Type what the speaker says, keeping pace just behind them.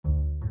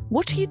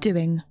What are you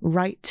doing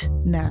right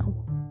now?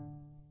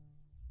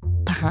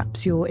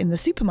 Perhaps you're in the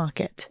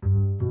supermarket.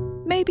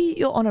 Maybe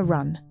you're on a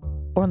run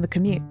or on the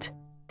commute.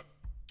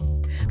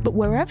 But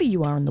wherever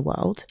you are in the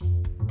world,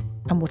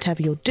 and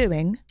whatever you're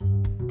doing,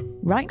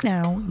 right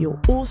now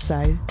you're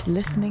also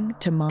listening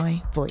to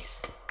my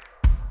voice.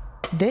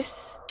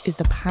 This is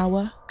the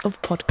power of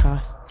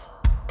podcasts.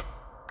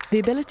 The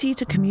ability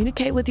to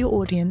communicate with your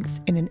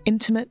audience in an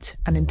intimate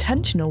and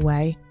intentional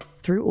way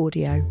through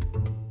audio.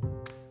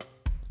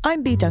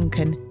 I'm Bea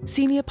Duncan,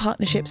 Senior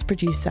Partnerships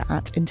Producer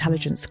at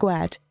Intelligence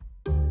Squared.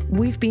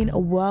 We've been a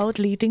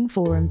world-leading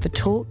forum for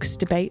talks,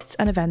 debates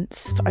and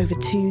events for over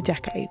 2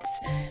 decades.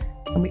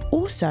 And we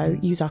also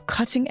use our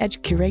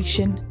cutting-edge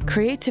curation,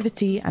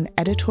 creativity and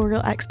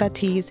editorial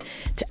expertise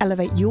to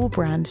elevate your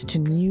brand to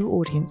new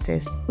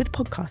audiences with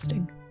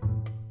podcasting.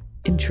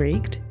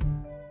 Intrigued?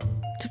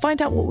 To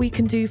find out what we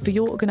can do for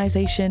your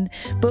organisation,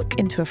 book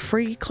into a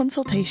free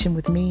consultation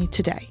with me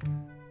today.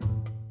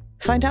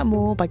 Find out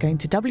more by going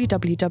to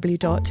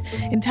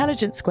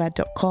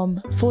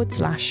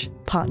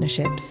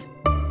www.intelligencesquared.com/partnerships.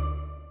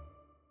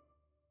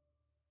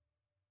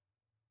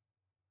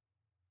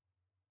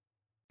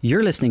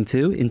 You're listening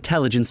to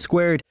Intelligence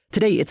Squared.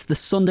 Today it's the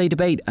Sunday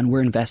debate and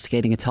we're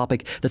investigating a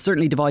topic that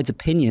certainly divides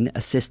opinion: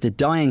 assisted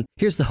dying.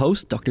 Here's the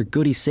host, Dr.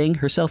 Guddi Singh,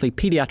 herself a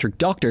paediatric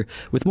doctor,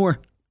 with more.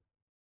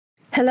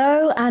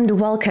 Hello and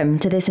welcome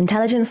to this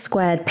Intelligence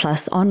Squared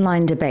Plus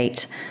online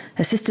debate.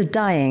 Assisted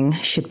dying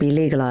should be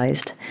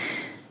legalised.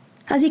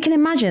 As you can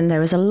imagine,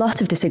 there is a lot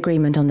of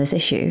disagreement on this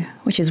issue,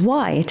 which is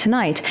why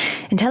tonight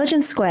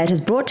Intelligence Squared has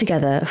brought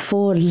together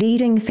 4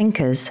 leading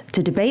thinkers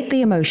to debate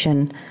the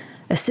emotion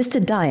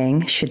assisted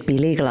dying should be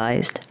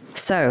legalised.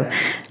 So,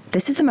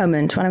 this is the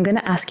moment when I'm going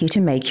to ask you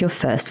to make your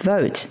first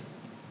vote.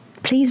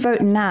 Please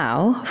vote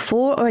now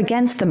for or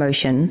against the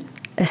motion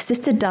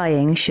assisted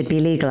dying should be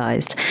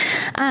legalised.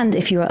 And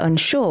if you are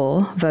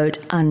unsure, vote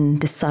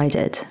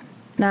undecided.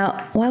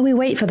 Now, while we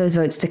wait for those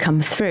votes to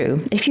come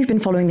through, if you've been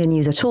following the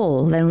news at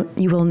all, then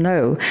you will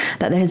know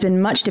that there has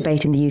been much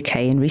debate in the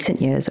UK in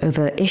recent years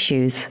over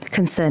issues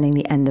concerning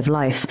the end of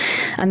life.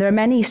 And there are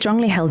many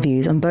strongly held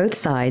views on both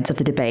sides of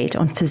the debate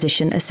on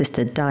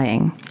physician-assisted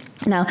dying.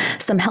 Now,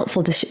 some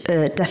helpful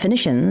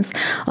definitions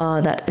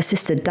are that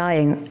assisted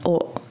dying,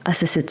 or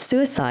assisted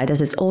suicide as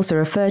it's also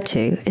referred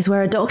to, is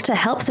where a doctor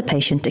helps a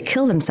patient to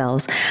kill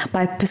themselves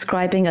by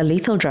prescribing a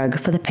lethal drug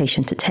for the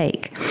patient to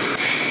take.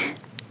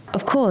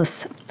 Of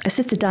course,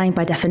 assisted dying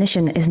by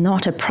definition is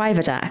not a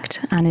private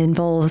act and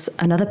involves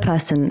another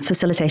person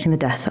facilitating the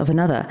death of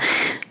another.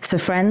 So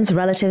friends,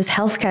 relatives,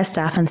 healthcare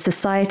staff and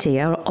society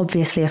are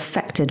obviously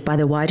affected by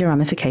the wider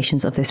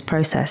ramifications of this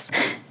process.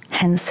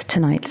 Hence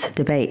tonight's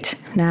debate.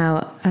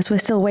 Now, as we're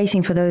still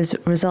waiting for those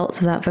results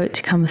of that vote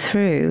to come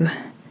through,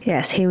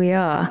 yes, here we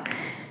are.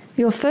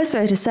 Your first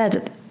vote has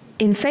said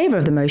in favour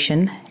of the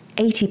motion,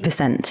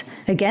 80%,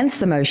 against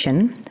the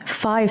motion,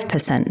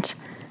 5%.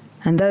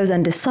 And those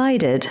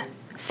undecided,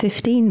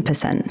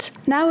 15%.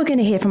 Now we're going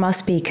to hear from our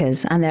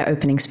speakers and their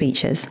opening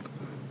speeches.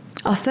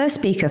 Our first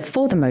speaker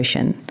for the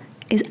motion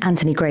is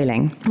Anthony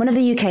Grayling, one of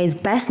the UK's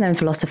best-known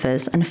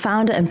philosophers and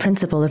founder and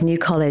principal of New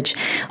College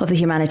of the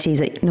Humanities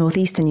at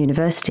Northeastern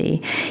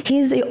University. He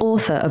is the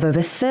author of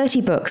over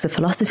 30 books of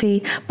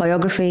philosophy,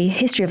 biography,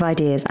 history of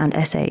ideas, and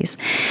essays.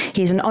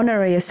 He is an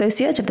honorary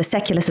associate of the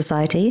Secular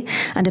Society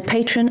and a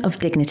patron of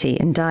dignity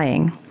in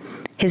dying.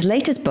 His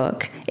latest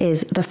book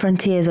is The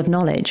Frontiers of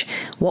Knowledge: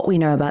 What We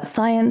Know About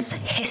Science,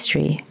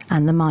 History,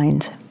 and the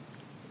Mind.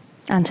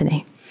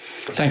 Anthony.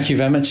 Thank you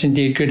very much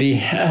indeed,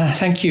 Guddi.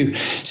 Thank you.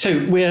 So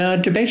we are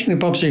debating the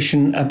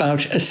proposition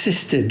about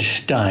assisted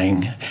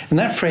dying, and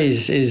that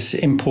phrase is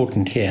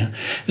important here.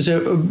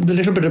 So the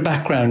little bit of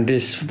background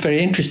is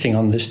very interesting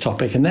on this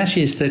topic, and that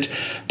is that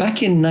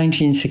back in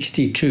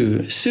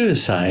 1962,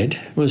 suicide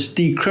was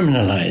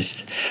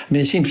decriminalised. I mean,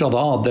 it seems rather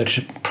odd that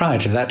prior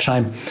to that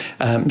time,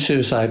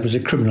 suicide was a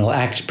criminal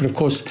act, but of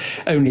course,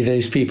 only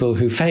those people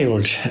who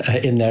failed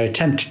in their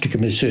attempt to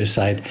commit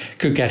suicide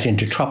could get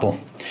into trouble.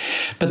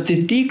 But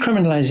the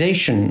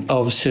decriminalisation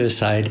of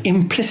suicide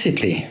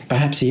implicitly,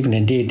 perhaps even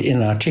indeed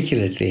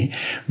inarticulately,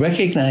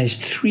 recognised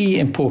 3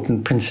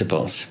 important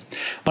principles.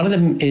 One of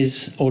them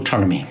is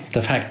autonomy,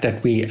 the fact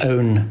that we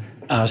own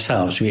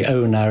ourselves, we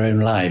own our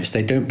own lives.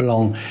 They don't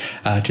belong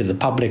to the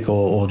public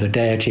or the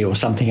deity or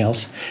something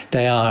else.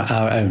 They are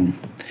our own.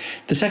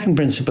 The second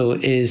principle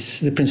is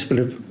the principle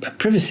of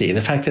privacy,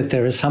 the fact that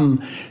there are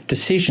some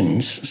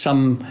decisions,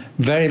 some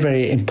very,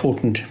 very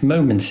important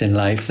moments in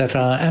life that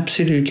are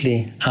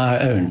absolutely our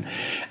own.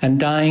 And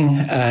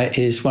dying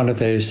is one of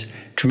those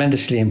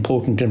tremendously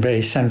important and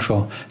very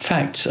central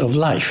facts of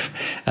life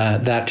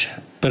that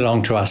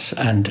belong to us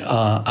and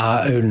are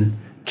our own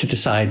to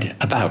decide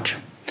about.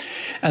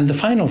 And the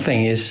final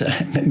thing is,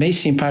 it may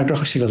seem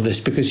paradoxical, this,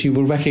 because you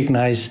will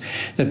recognize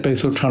that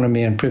both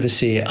autonomy and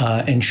privacy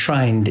are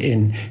enshrined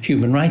in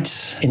human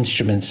rights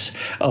instruments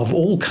of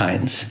all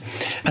kinds.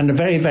 And a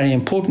very, very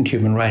important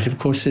human right, of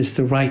course, is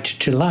the right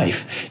to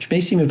life, which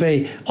may seem a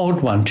very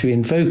odd one to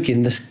invoke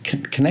in this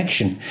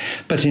connection.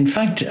 But in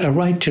fact, a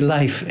right to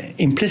life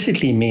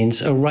implicitly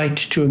means a right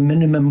to a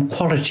minimum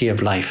quality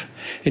of life.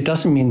 It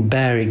doesn't mean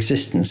bare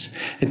existence.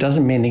 It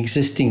doesn't mean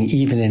existing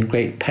even in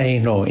great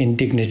pain or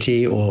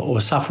indignity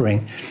or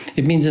suffering.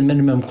 It means a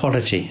minimum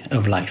quality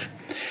of life.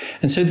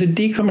 And so the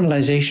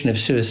decriminalisation of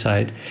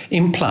suicide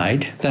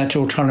implied that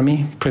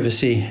autonomy,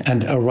 privacy,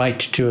 and a right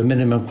to a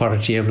minimum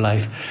quality of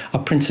life are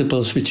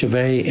principles which are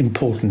very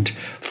important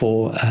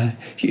for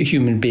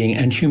human being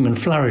and human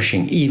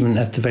flourishing, even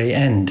at the very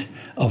end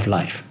of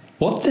life.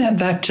 What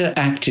that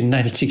act in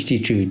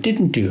 1962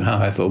 didn't do,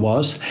 however,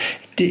 was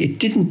it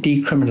didn't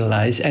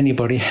decriminalise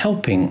anybody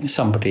helping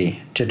somebody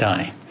to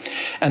die.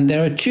 And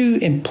there are two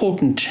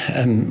important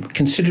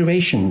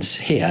considerations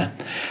here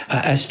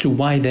as to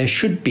why there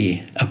should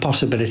be a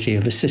possibility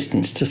of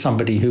assistance to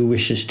somebody who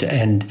wishes to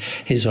end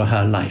his or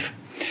her life.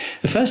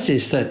 The first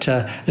is that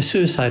a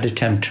suicide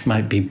attempt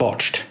might be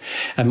botched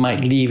and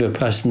might leave a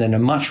person in a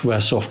much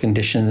worse off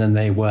condition than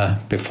they were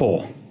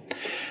before.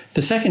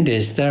 The second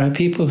is there are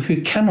people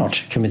who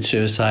cannot commit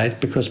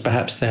suicide because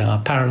perhaps they are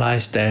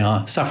paralyzed, they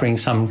are suffering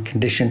some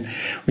condition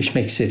which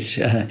makes it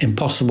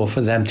impossible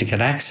for them to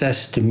get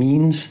access to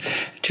means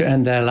to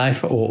end their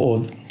life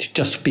or to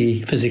just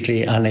be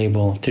physically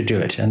unable to do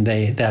it, and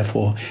they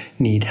therefore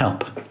need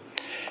help.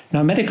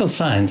 Now, medical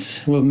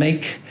science will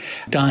make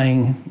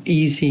dying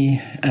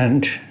easy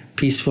and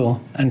peaceful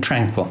and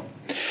tranquil.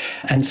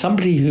 And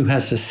somebody who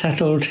has a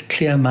settled,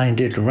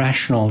 clear-minded,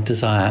 rational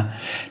desire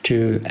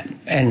to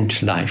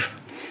end life,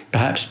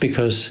 perhaps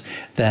because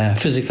their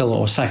physical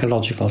or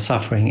psychological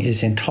suffering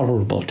is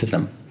intolerable to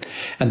them,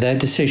 and their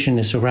decision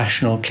is a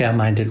rational,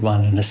 clear-minded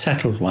one and a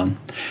settled one,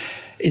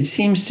 it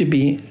seems to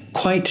be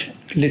quite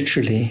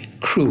literally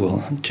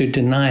cruel to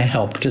deny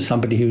help to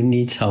somebody who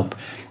needs help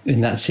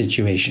in that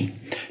situation,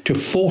 to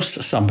force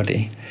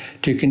somebody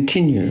to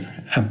continue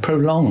and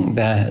prolong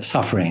their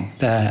suffering,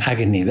 their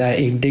agony, their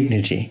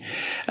indignity,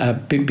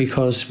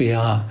 because we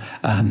are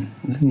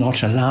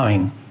not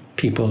allowing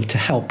people to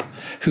help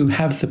who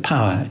have the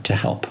power to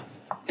help.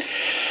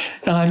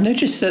 Now, I've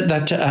noticed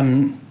that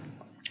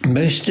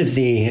most of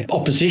the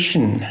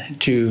opposition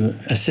to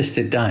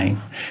assisted dying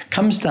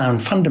comes down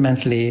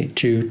fundamentally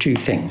to two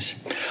things.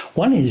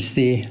 One is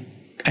the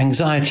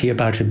anxiety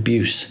about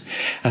abuse,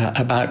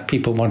 about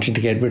people wanting to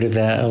get rid of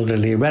their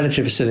elderly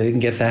relatives so they can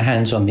get their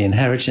hands on the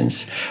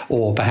inheritance,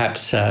 or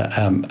perhaps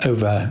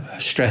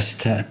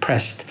overstressed,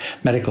 pressed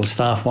medical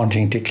staff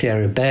wanting to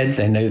clear a bed.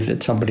 They know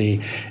that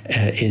somebody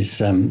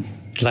is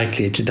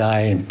likely to die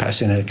and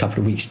perhaps in a couple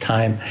of weeks'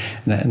 time,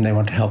 and they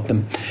want to help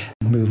them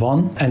move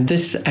on. And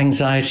this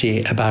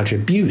anxiety about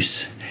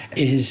abuse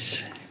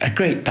is a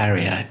great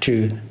barrier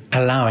to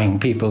allowing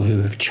people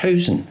who have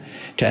chosen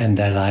to end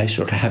their lives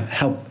or to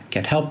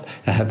get help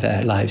to have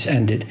their lives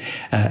ended.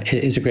 It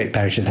is a great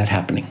barrier to that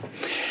happening.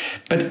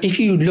 But if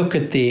you look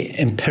at the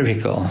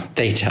empirical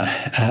data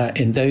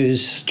in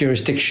those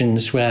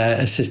jurisdictions where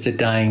assisted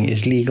dying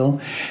is legal,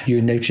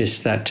 you notice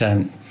that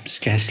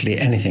scarcely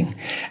anything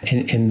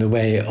in the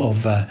way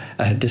of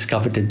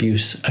discovered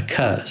abuse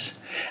occurs.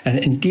 And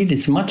indeed,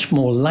 it's much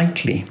more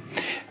likely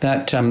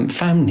that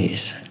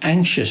families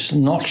anxious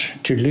not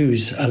to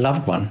lose a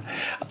loved one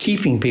are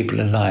keeping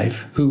people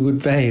alive who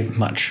would very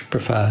much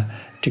prefer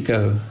to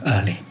go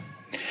early.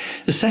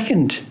 The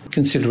second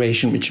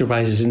consideration which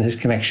arises in this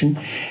connection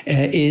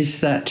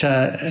is that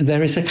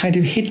there is a kind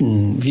of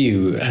hidden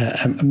view,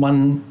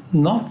 one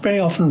not very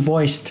often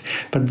voiced,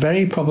 but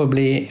very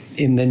probably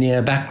in the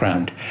near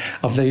background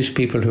of those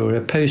people who are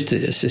opposed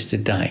to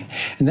assisted dying.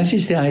 And that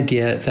is the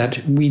idea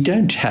that we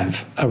don't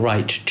have a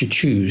right to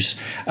choose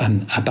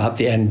about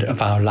the end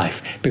of our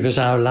life, because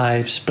our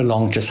lives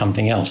belong to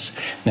something else.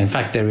 And in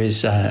fact, there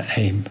is a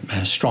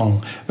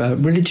strong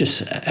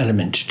religious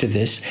element to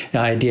this, the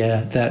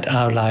idea that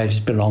our lives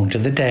belong to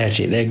the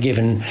deity. They're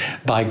given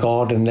by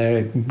God and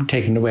they're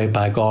taken away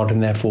by God,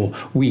 and therefore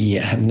we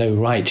have no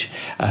right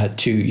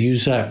to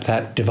usurp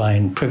that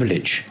divine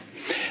privilege.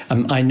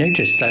 I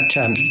noticed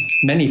that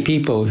many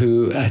people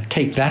who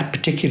take that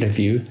particular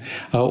view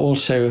are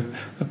also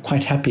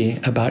quite happy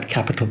about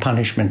capital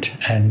punishment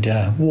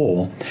and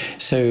war.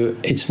 So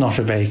it's not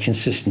a very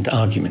consistent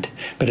argument.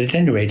 But at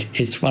any rate,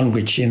 it's one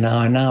which in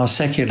our now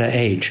secular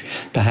age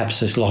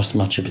perhaps has lost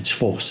much of its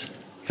force.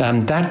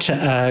 That,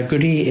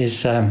 Guddi,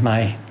 is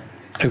my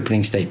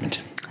opening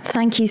statement.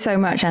 Thank you so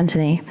much,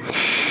 Anthony.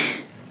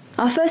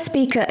 Our first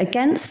speaker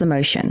against the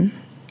motion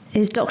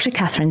is Dr.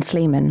 Katherine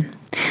Sleeman,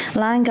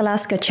 Laing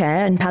Galazka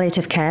Chair in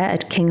Palliative Care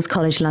at King's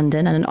College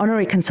London and an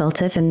honorary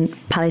consultant in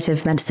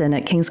Palliative Medicine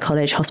at King's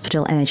College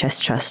Hospital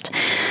NHS Trust.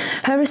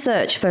 Her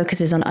research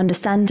focuses on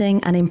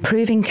understanding and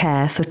improving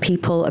care for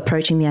people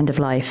approaching the end of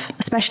life,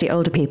 especially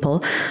older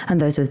people and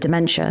those with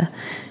dementia.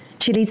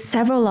 She leads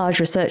several large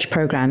research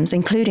programs,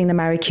 including the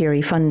Marie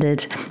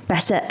Curie-funded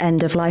Better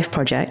End of Life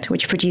project,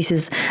 which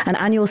produces an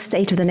annual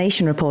State of the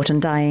Nation report on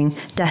dying,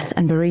 death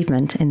and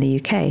bereavement in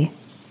the UK.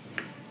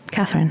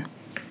 Katherine.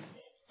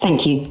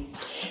 Thank you.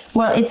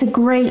 Well, it's a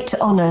great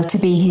honour to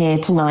be here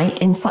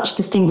tonight in such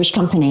distinguished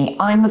company.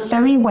 I'm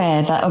very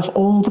aware that of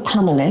all the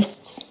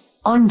panellists,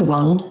 I'm the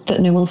one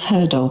that no one's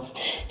heard of.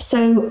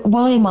 So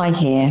why am I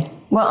here?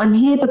 Well, I'm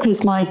here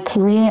because my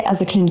career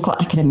as a clinical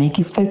academic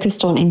is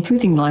focused on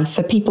improving life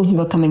for people who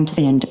are coming to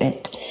the end of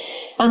it.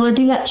 And I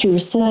do that through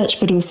research,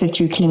 but also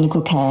through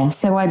clinical care.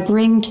 So I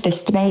bring to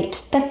this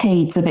debate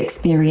decades of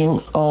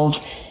experience of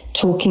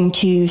talking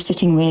to,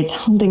 sitting with,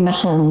 holding the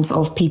hands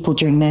of people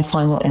during their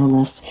final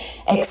illness,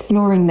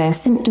 exploring their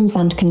symptoms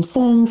and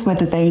concerns,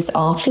 whether those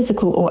are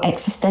physical or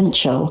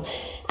existential,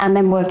 and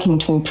then working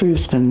to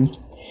improve them.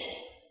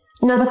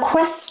 Now, the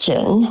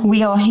question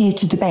we are here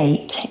to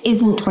debate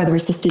isn't whether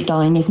assisted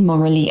dying is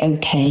morally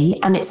okay,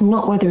 and it's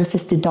not whether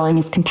assisted dying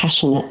is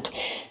compassionate.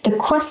 The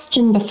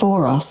question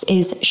before us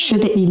is,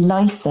 should it be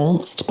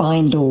licensed by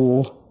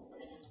law?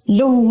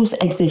 Laws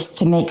exist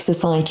to make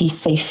society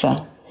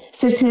safer.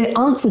 So to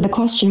answer the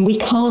question, we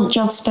can't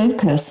just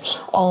focus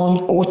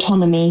on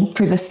autonomy,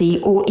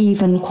 privacy, or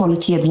even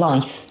quality of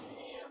life.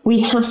 We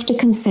have to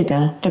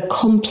consider the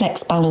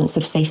complex balance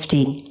of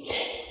safety.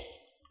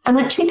 And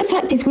actually, the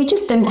fact is we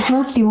just don't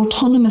have the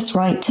autonomous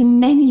right to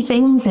many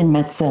things in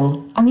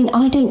medicine. I mean,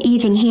 I don't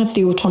even have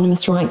the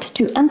autonomous right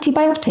to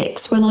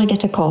antibiotics when I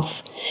get a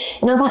cough.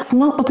 Now, that's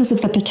not because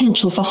of the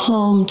potential for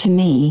harm to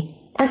me.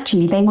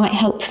 Actually, they might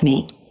help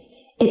me.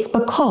 It's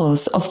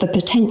because of the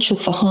potential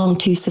for harm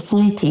to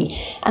society.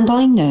 And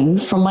I know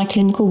from my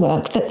clinical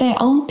work that there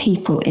are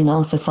people in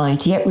our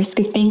society at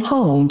risk of being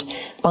harmed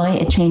by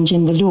a change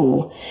in the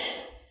law.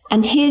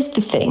 And here's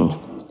the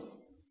thing.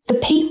 The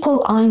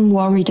people I'm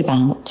worried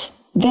about,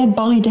 they're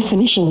by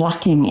definition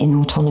lacking in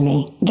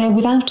autonomy. They're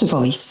without a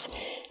voice.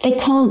 They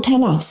can't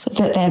tell us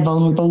that they're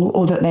vulnerable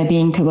or that they're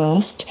being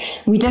coerced.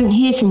 We don't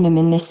hear from them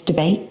in this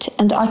debate,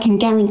 and I can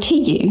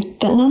guarantee you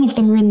that none of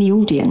them are in the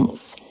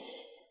audience.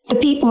 The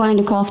people I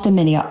look after,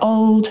 many are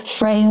old,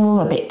 frail,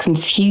 a bit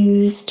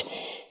confused.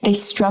 They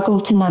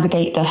struggle to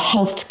navigate the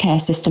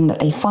healthcare system that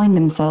they find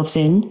themselves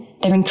in.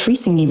 They're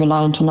increasingly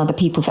reliant on other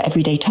people for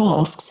everyday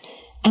tasks.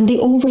 And they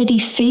already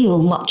feel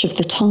much of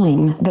the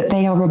time that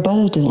they are a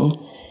burden.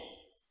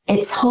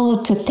 It's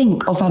hard to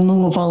think of a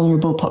more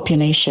vulnerable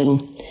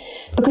population.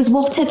 Because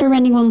whatever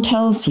anyone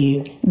tells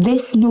you,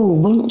 this law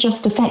won't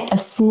just affect a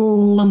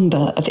small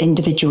number of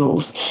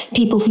individuals,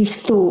 people who've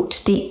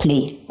thought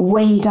deeply,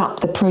 weighed up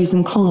the pros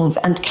and cons,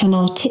 and can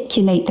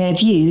articulate their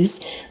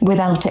views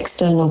without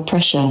external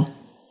pressure.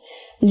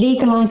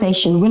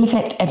 Legalisation will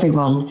affect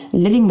everyone.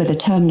 Living with a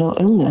terminal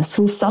illness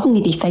will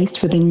suddenly be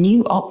faced with a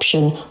new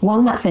option,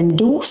 one that's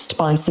endorsed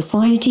by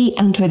society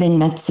and within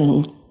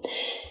medicine.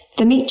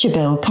 The Meacher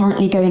Bill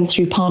currently going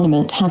through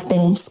Parliament has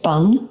been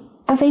spun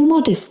as a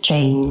modest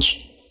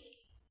change.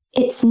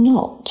 It's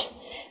not,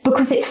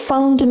 because it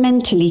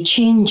fundamentally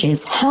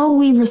changes how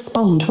we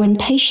respond when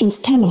patients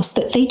tell us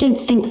that they don't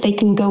think they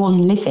can go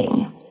on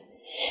living.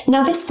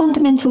 Now, this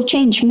fundamental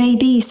change may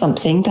be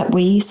something that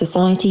we,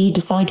 society,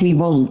 decide we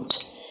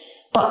want.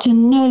 But to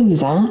know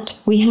that,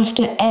 we have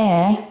to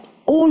air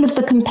all of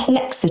the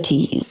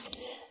complexities,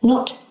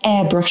 not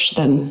airbrush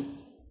them.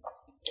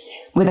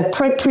 With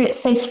appropriate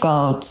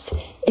safeguards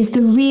is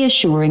the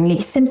reassuringly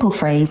simple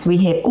phrase we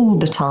hear all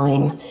the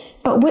time.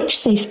 But which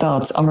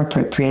safeguards are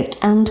appropriate?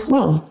 And,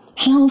 well,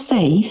 how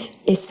safe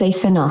is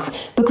safe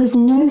enough? Because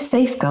no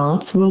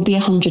safeguards will be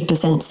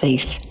 100%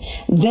 safe.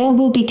 There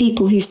will be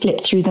people who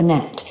slip through the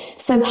net.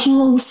 So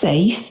how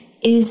safe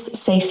is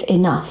safe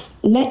enough?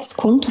 Let's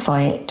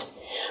quantify it.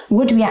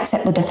 Would we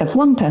accept the death of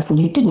one person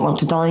who didn't want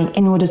to die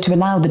in order to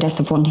allow the death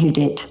of one who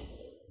did?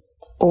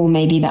 Or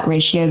maybe that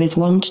ratio is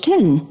 1 to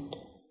 10.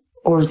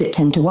 Or is it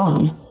 10 to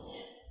 1?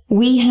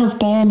 We have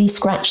barely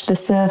scratched the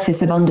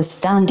surface of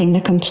understanding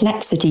the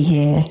complexity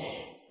here.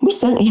 We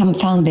certainly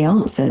haven't found the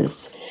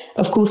answers.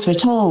 Of course, we're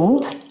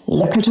told,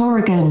 look at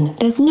Oregon.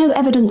 There's no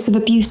evidence of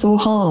abuse or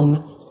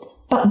harm.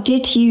 But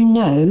did you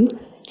know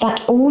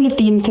that all of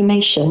the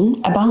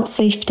information about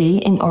safety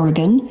in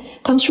Oregon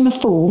comes from a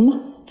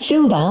form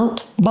filled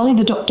out by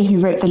the doctor who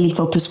wrote the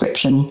lethal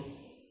prescription,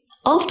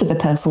 after the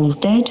person is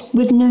dead,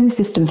 with no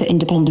system for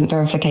independent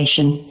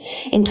verification?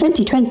 In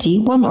 2020,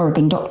 one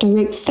Oregon doctor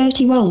wrote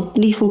 31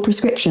 lethal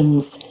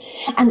prescriptions,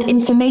 and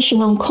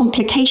information on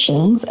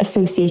complications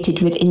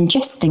associated with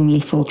ingesting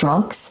lethal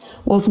drugs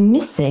was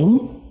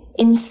missing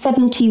in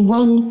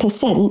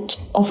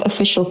 71% of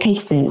official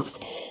cases.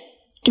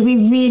 Do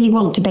we really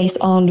want to base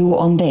our law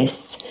on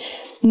this?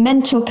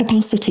 Mental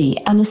capacity,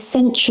 an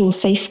essential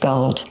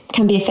safeguard,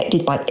 can be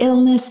affected by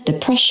illness,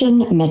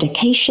 depression,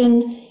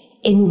 medication,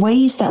 in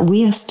ways that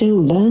we are still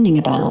learning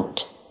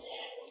about.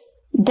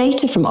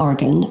 Data from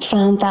Oregon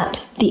found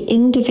that the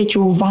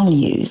individual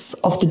values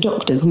of the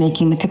doctors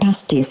making the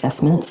capacity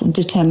assessments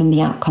determine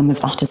the outcome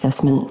of that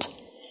assessment.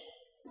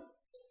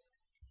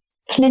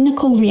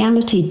 Clinical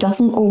reality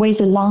doesn't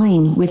always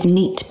align with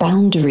neat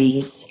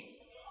boundaries.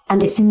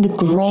 and it's in the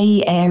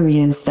grey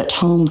areas that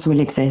harms will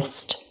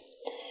exist.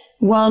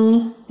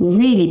 One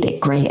really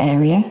big grey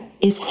area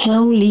is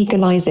how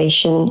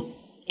legalisation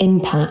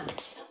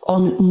impacts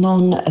on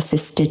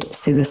non-assisted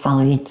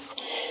suicides.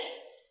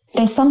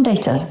 There's some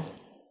data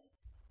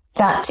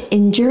that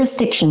in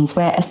jurisdictions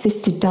where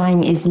assisted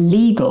dying is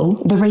legal,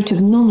 the rate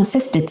of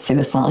non-assisted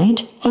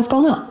suicide has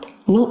gone up,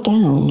 not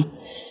down.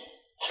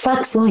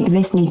 Facts like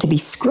this need to be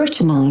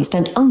scrutinised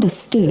and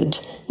understood,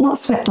 not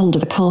swept under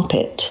the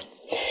carpet.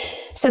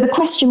 So the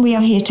question we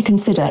are here to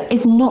consider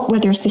is not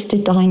whether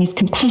assisted dying is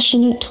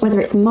compassionate, whether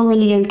it's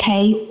morally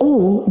okay,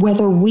 or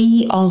whether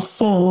we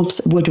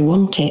ourselves would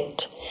want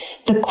it.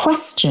 The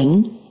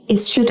question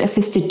is, should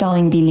assisted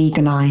dying be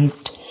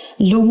legalised?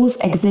 Laws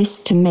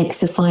exist to make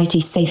society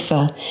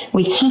safer.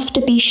 We have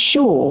to be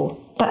sure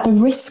that the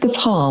risk of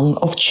harm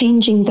of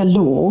changing the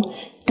law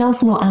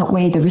does not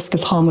outweigh the risk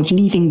of harm of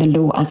leaving the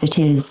law as it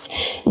is.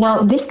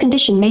 Now, this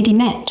condition may be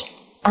met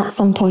at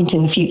some point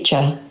in the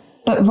future,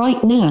 but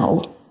right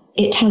now,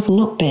 it has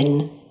not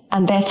been,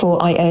 and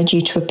therefore I urge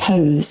you to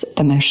oppose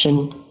the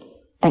motion.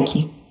 Thank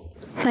you.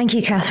 Thank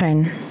you,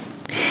 Katherine.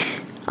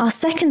 Our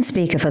second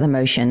speaker for the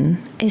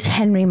motion is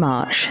Henry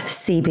Marsh,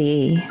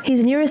 CBE.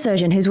 He's a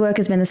neurosurgeon whose work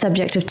has been the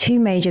subject of 2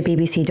 major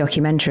BBC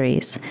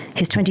documentaries.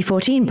 His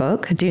 2014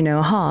 book, Do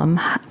No Harm,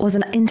 was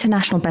an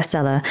international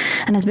bestseller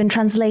and has been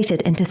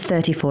translated into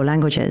 34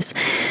 languages.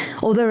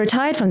 Although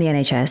retired from the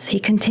NHS, he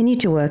continued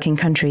to work in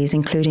countries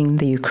including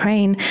the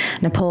Ukraine,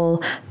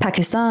 Nepal,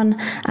 Pakistan,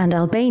 and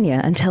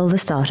Albania until the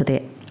start of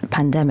the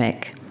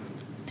pandemic.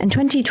 In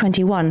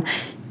 2021,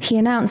 he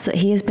announced that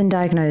he has been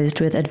diagnosed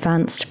with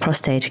advanced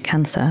prostate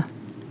cancer.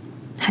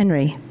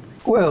 Henry.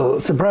 Well,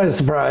 surprise,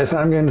 surprise,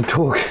 I'm going to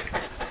talk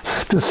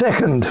to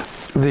second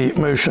the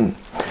motion.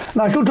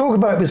 Now, I shall talk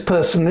about this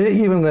personally,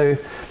 even though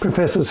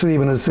Professor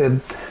Sleeman has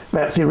said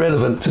that's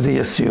irrelevant to the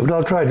issue, but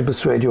I'll try to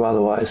persuade you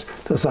otherwise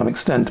to some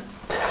extent.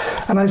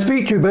 And I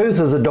speak to you both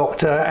as a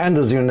doctor and,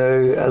 as you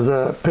know, as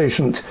a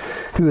patient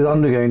who is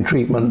undergoing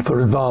treatment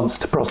for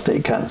advanced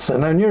prostate cancer.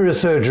 Now,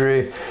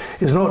 neurosurgery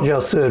is not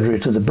just surgery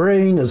to the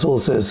brain, it's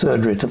also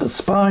surgery to the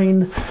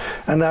spine.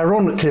 And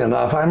ironically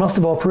enough, I must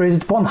have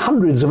operated upon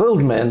hundreds of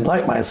old men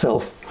like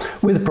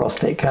myself with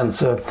prostate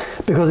cancer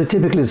because it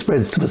typically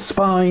spreads to the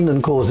spine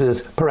and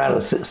causes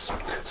paralysis.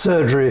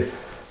 Surgery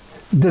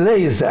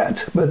delays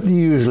that, but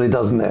usually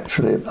doesn't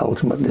actually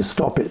ultimately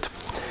stop it.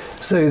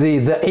 So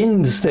the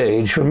end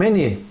stage for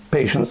many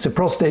patients with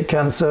prostate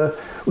cancer,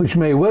 which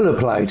may well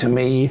apply to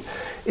me,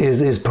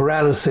 is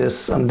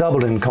paralysis and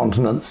double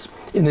incontinence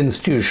in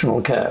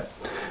institutional care.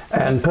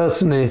 And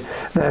personally,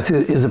 that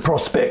is a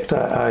prospect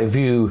I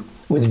view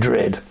with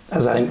dread,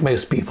 as I think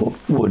most people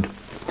would.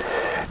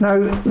 Now,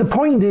 the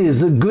point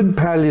is that good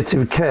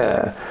palliative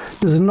care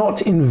does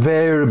not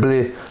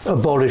invariably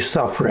abolish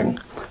suffering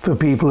for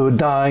people who are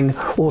dying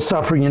or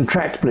suffering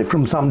intractably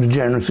from some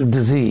degenerative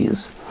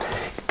disease.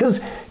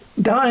 Because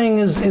dying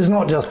is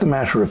not just a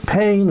matter of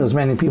pain, as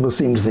many people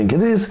seem to think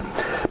it is,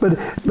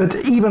 but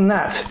even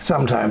that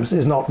sometimes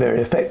is not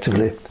very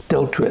effectively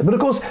dealt with. But of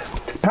course,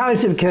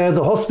 palliative care,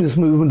 the hospice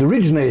movement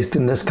originated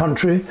in this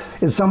country.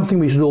 It's something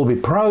we should all be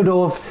proud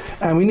of,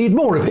 and we need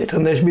more of it,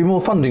 and there should be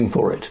more funding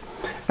for it.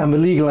 And the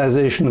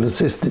legalisation of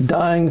assisted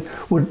dying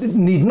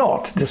need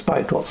not,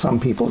 despite what some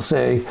people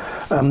say,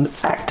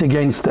 act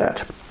against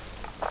that.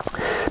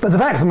 But the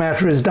fact of the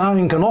matter is,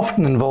 dying can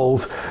often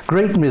involve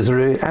great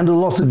misery and a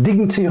loss of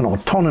dignity and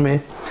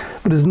autonomy,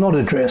 but is not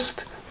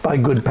addressed by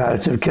good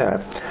palliative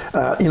care.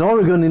 In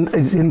Oregon,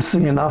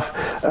 interesting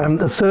enough,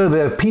 a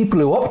survey of people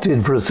who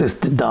opted for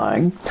assisted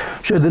dying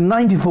showed that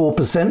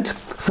 94%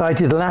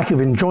 cited lack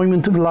of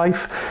enjoyment of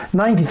life,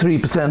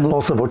 93%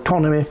 loss of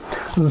autonomy,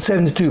 and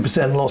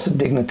 72% loss of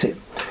dignity.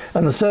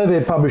 And the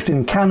survey published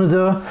in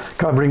Canada,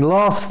 covering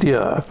last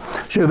year,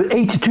 showed that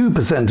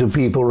 82% of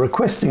people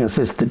requesting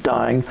assisted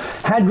dying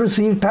had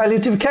received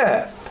palliative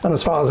care. And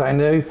as far as I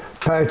know,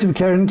 palliative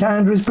care in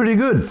Canada is pretty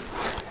good.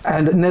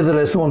 And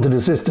nevertheless wanted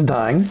assisted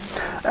dying.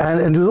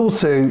 And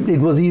it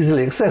was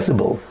easily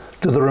accessible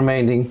to the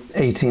remaining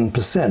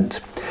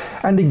 18%.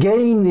 And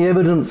again, the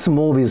evidence from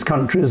all these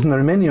countries, and there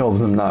are many of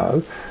them now,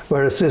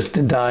 where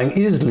assisted dying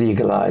is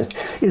legalised,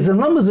 is the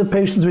numbers of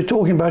patients we're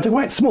talking about are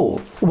quite small.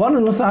 1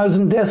 in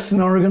 1,000 deaths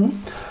in Oregon.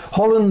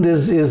 Holland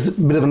is a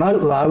bit of an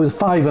outlier with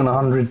 5 in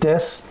 100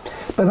 deaths.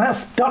 But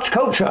that's Dutch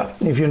culture.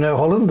 If you know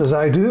Holland, as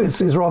I do,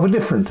 it's rather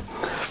different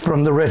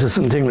from the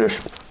reticent English.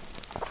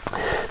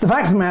 The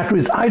fact of the matter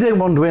is, I don't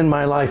want to end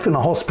my life in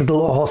a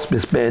hospital or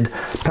hospice bed,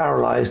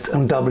 paralysed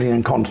and doubly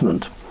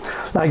incontinent.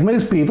 Like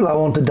most people, I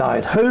want to die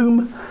at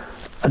home,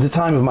 at a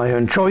time of my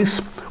own choice,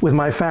 with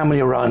my family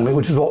around me,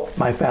 which is what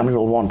my family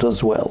will want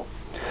as well.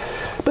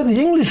 But the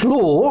English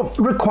law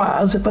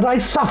requires that I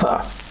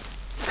suffer,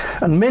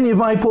 and many of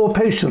my poor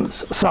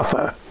patients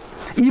suffer,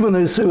 even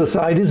though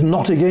suicide is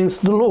not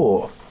against the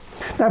law.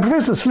 Now,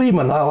 Professor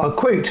Sleeman, I'll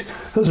quote,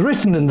 has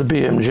written in the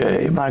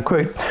BMJ, and I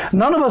quote,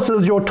 "None of us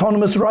has the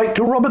autonomous right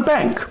to rob a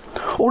bank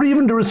or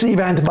even to receive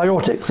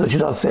antibiotics, such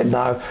as I've said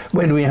now,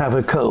 when we have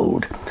a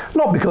cold.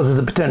 Not because of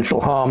the potential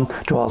harm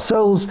to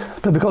ourselves,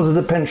 but because of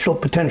the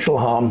potential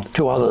harm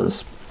to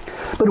others.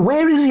 But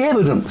where is the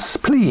evidence,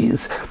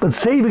 please, that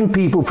saving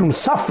people from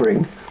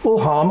suffering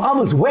will harm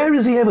others? Where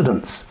is the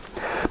evidence?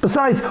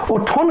 Besides,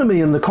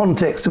 autonomy in the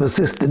context of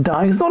assisted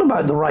dying is not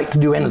about the right to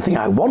do anything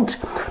I want,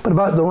 but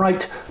about the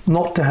right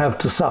not to have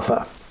to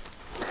suffer.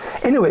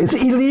 Anyway, it's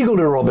illegal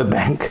to rob a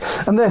bank,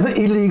 and therefore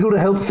illegal to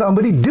help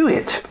somebody do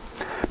it.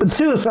 But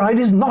suicide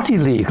is not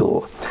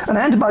illegal, and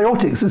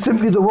antibiotics is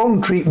simply the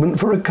wrong treatment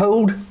for a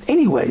cold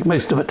anyway,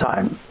 most of the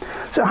time.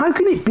 So how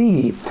can it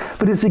be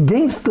that it's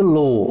against the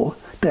law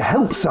to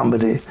help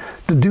somebody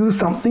to do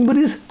something that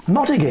is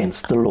not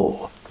against the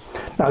law?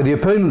 Now, the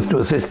opponents to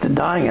assisted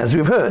dying, as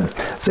we've heard,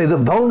 say that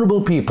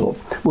vulnerable people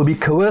will be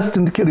coerced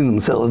into killing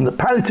themselves and that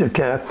palliative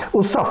care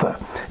will suffer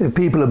if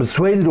people are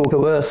persuaded or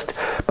coerced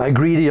by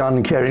greedy,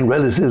 uncaring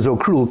relatives or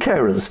cruel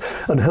carers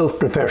and health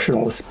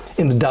professionals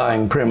into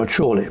dying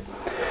prematurely.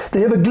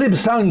 They have a glib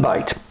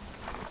soundbite.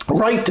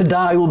 Right to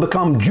die will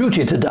become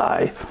duty to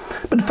die,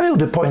 but fail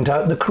to point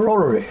out the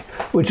corollary,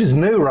 which is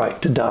no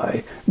right to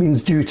die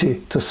means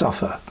duty to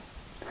suffer.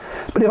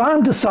 But if I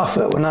am to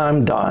suffer when I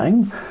am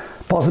dying,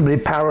 possibly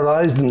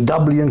paralysed and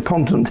doubly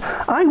incontinent,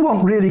 I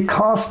want really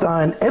cast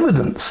iron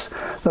evidence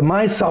that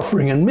my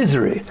suffering and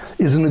misery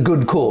is in a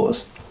good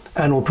cause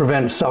and will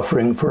prevent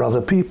suffering for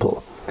other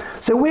people.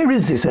 So where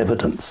is this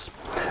evidence?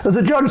 As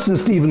a judge, Sir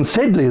Stephen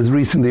Sedley has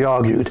recently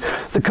argued,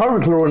 the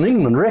current law in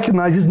England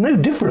recognises no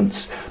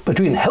difference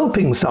between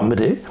helping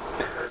somebody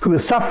who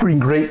is suffering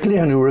greatly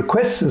and who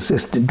requests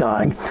assisted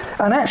dying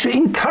and actually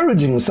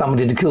encouraging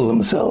somebody to kill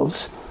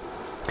themselves.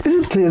 This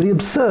is clearly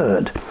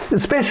absurd,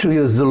 especially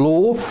as the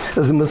law,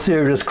 as in the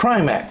Serious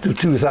Crime Act of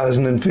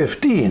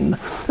 2015,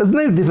 has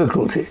no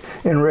difficulty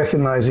in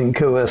recognising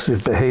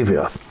coercive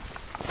behaviour.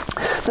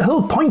 The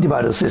whole point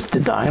about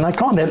assisted dying, and I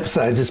can't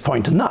emphasise this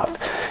point enough,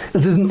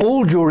 is that in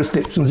all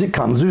jurisdictions it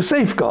comes with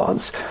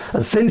safeguards,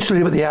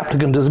 essentially that the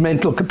applicant has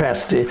mental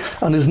capacity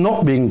and is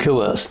not being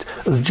coerced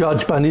as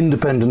judged by an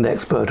independent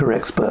expert or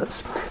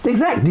experts. The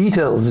exact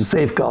details of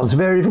safeguards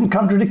vary from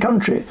country to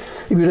country.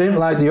 If you don't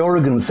like the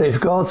Oregon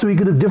safeguards, we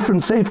could have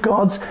different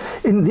safeguards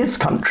in this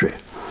country.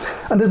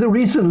 And as a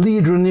recent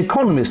leader in The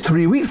Economist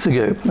 3 weeks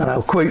ago, and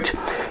I'll quote,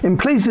 "In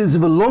places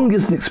of the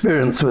longest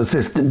experience of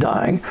assisted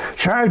dying,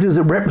 charities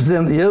that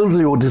represent the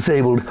elderly or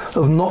disabled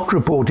have not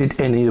reported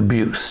any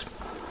abuse.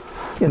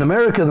 In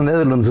America, the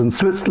Netherlands and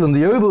Switzerland,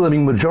 the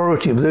overwhelming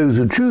majority of those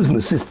who choose an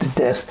assisted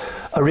death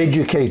are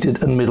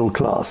educated and middle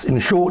class. In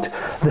short,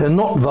 they're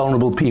not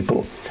vulnerable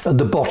people at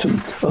the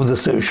bottom of the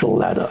social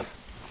ladder."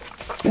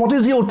 What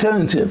is the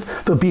alternative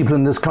for people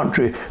in this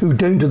country who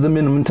don't have the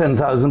minimum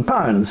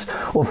 £10,000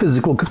 or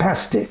physical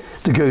capacity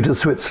to go to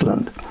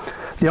Switzerland?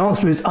 The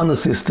answer is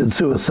unassisted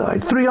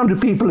suicide.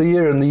 300 people a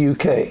year in the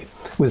UK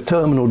with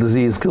terminal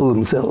disease kill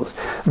themselves.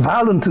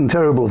 Violent and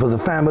terrible for the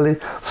family,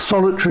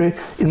 solitary,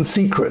 in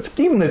secret,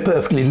 even though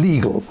perfectly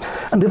legal,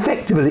 and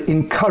effectively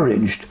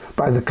encouraged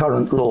by the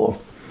current law.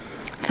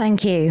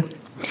 Thank you.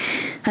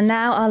 And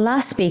now our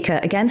last speaker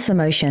against the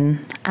motion,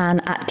 Anne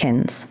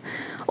Atkins,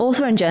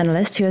 author and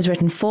journalist who has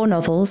written 4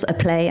 novels, a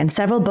play and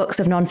several books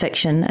of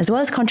non-fiction, as well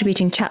as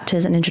contributing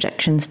chapters and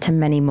introductions to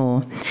many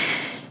more.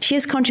 She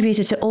has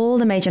contributed to all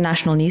the major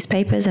national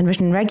newspapers and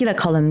written regular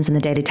columns in the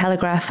Daily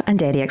Telegraph and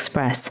Daily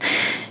Express.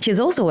 She is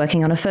also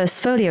working on a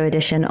first folio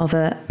edition of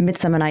A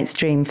Midsummer Night's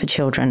Dream for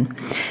children.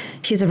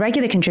 She is a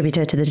regular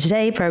contributor to the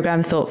Today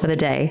programme Thought for the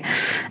Day.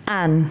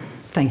 Anne.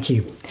 Thank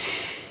you.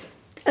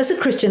 As a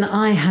Christian,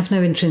 I have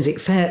no intrinsic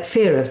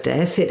fear of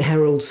death. It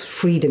heralds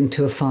freedom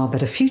to a far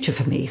better future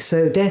for me.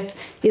 So death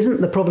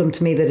isn't the problem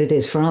to me that it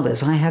is for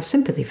others. I have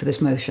sympathy for this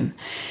motion.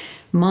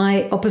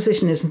 My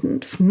opposition is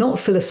not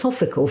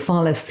philosophical,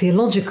 far less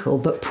theological,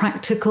 but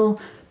practical,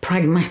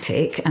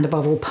 pragmatic, and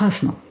above all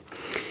personal.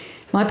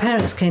 My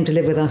parents came to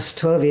live with us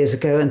 12 years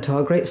ago, and to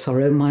our great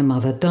sorrow, my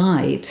mother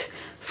died,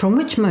 from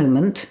which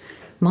moment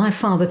my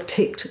father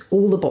ticked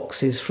all the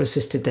boxes for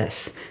assisted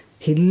death.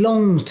 He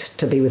longed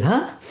to be with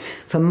her.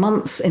 For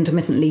months,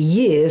 intermittently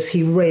years,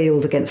 he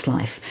railed against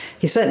life.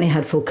 He certainly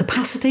had full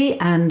capacity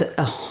and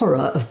a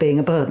horror of being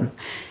a burden.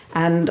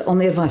 And on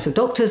the advice of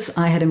doctors,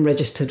 I had him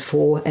registered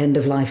for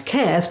end-of-life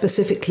care,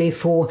 specifically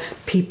for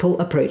people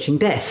approaching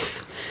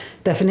death.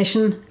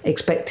 Definition,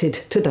 expected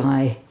to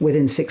die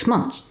within 6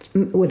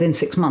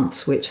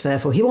 months, which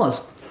therefore he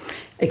was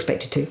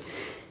expected to.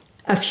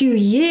 A few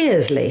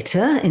years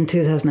later, in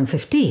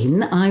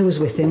 2015, I was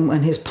with him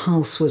when his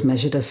pulse was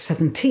measured as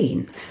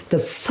 17. The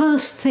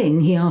first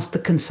thing he asked the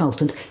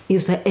consultant,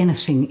 "Is there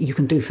anything you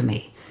can do for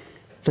me?"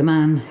 The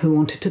man who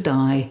wanted to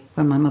die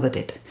when my mother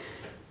did.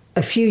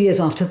 A few years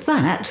after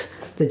that,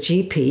 the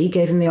GP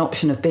gave him the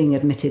option of being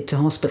admitted to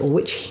hospital,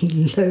 which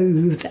he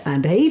loathed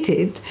and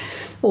hated,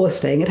 or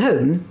staying at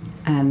home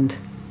and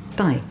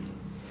dying.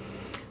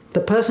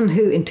 The person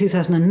who in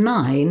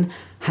 2009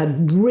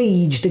 had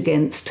raged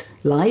against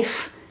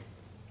life,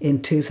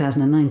 in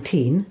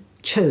 2019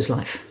 chose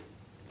life.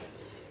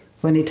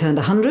 When he turned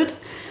 100,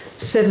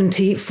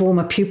 70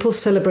 former pupils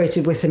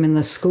celebrated with him in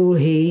the school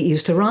he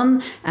used to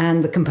run,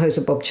 and the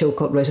composer Bob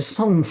Chilcott wrote a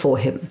song for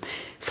him.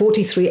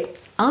 43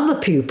 other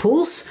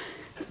pupils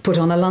put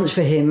on a lunch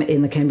for him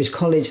in the Cambridge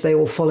College they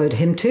all followed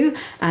him to,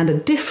 and a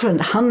different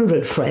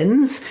 100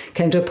 friends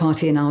came to a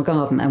party in our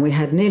garden, and we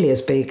had nearly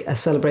as big a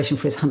celebration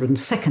for his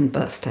 102nd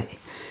birthday.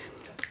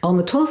 On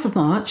the 12th of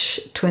March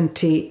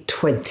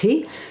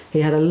 2020,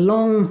 he had a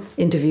long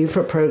interview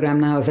for a programme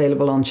now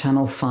available on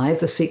Channel 5,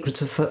 The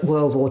Secrets of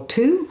World War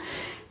II,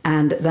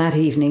 and that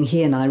evening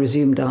he and I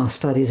resumed our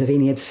studies of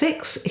Aeneid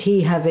 6,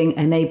 he having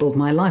enabled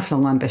my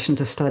lifelong ambition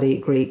to study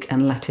Greek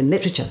and Latin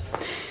literature.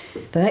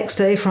 The next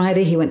day,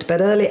 Friday, he went to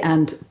bed early,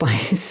 and by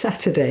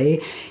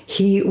Saturday,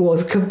 he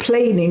was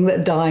complaining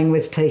that dying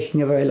was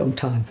taking a very long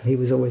time. He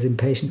was always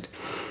impatient.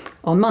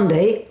 On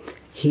Monday,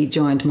 he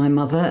joined my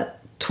mother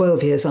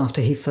 12 years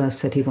after he first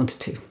said he wanted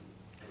to.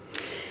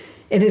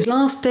 In his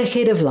last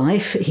decade of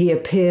life, he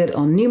appeared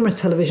on numerous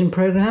television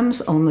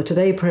programmes, on the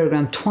Today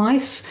programme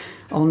twice,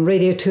 on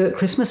Radio 2 at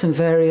Christmas and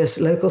various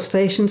local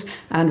stations,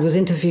 and was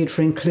interviewed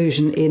for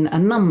inclusion in a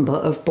number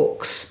of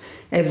books.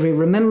 Every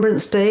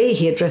Remembrance Day,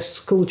 he addressed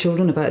school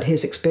children about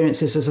his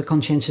experiences as a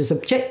conscientious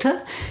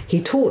objector.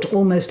 He taught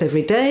almost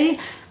every day,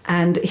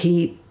 and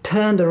he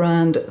turned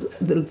around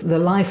the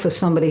life of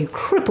somebody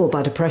crippled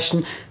by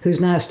depression who's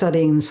now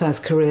studying in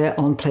South Korea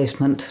on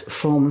placement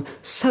from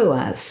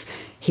SOAS.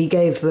 He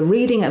gave the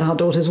reading at our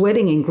daughter's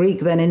wedding in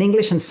Greek, then in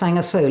English, and sang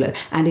a solo.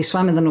 And he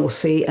swam in the North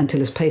Sea until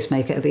his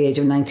pacemaker at the age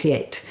of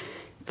 98.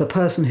 The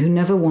person who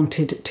never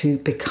wanted to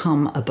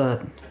become a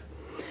burden.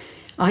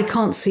 I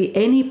can't see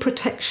any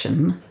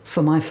protection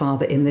for my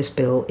father in this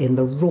bill in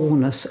the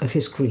rawness of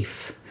his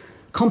grief.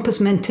 Compos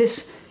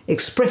mentis,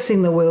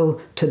 expressing the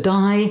will to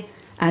die,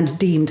 and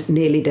deemed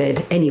nearly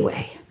dead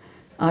anyway.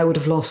 I would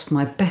have lost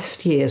my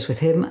best years with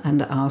him,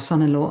 and our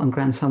son-in-law and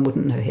grandson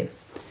wouldn't know him.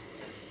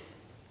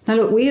 Now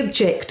look, we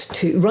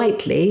object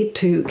rightly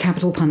to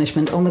capital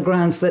punishment on the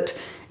grounds that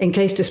in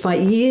case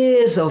despite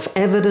years of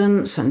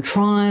evidence and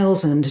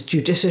trials and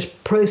judicial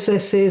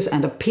processes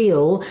and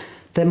appeal,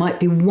 there might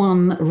be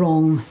one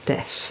wrong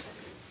death.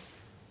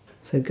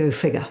 So go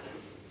figure.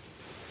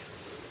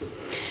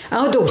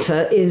 Our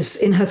daughter is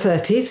in her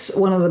 30s,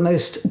 one of the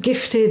most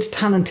gifted,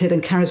 talented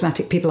and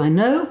charismatic people I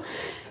know,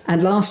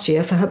 and last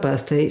year for her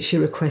birthday she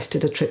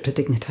requested a trip to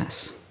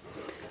Dignitas.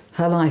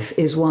 Her life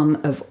is one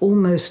of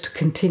almost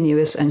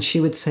continuous and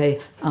she would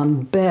say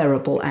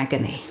unbearable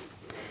agony.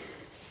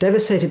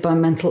 Devastated by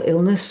mental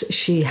illness,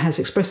 she has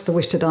expressed the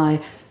wish to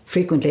die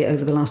frequently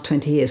over the last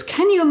 20 years.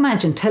 Can you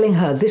imagine telling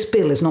her this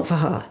bill is not for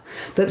her?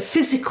 That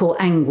physical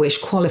anguish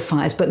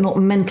qualifies but not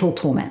mental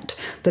torment?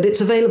 That it's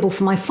available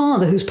for my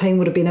father whose pain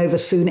would have been over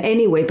soon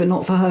anyway, but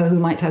not for her who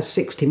might have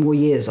 60 more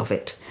years of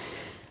it?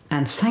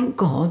 And thank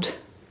God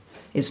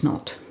it's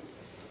not.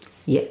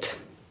 Yet.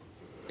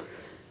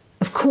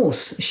 Of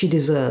course she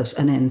deserves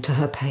an end to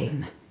her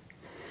pain.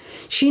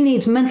 She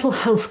needs mental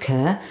health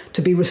care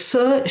to be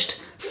researched,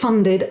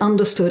 funded,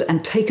 understood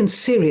and taken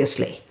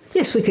seriously.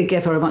 Yes, we could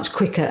give her a much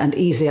quicker and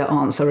easier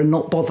answer and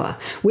not bother,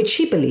 which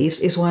she believes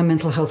is why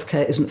mental health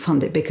care isn't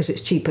funded, because it's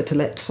cheaper to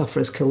let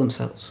sufferers kill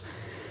themselves.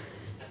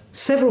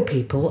 Several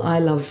people I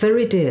love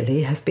very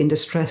dearly have been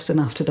distressed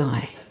enough to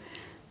die,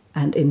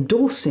 and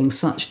endorsing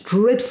such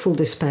dreadful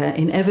despair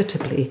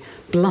inevitably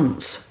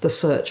blunts the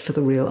search for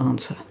the real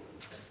answer.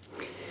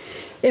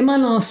 In my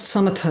last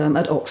summer term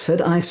at Oxford,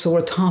 I saw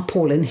a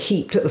tarpaulin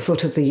heaped at the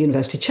foot of the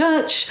university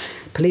church,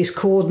 police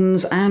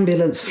cordons,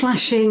 ambulance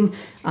flashing.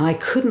 I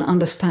couldn't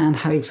understand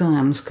how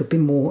exams could be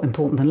more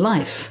important than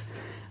life.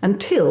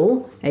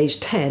 Until,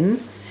 aged 10,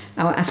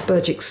 our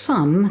Aspergic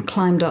son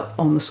climbed up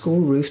on the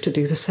school roof to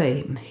do the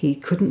same. He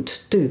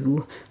couldn't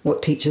do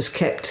what teachers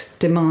kept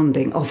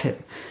demanding of him.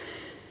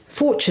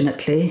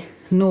 Fortunately,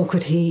 nor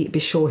could he be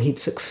sure he'd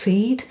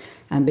succeed,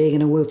 and being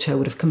in a wheelchair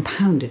would have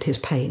compounded his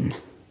pain.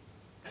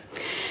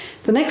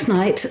 The next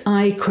night,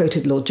 I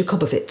quoted Lord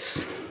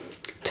Jacobowitz.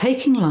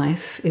 Taking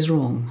life is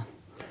wrong.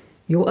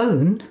 Your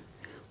own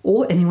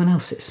or anyone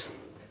else's.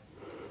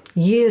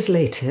 Years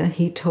later,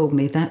 he told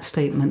me that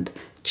statement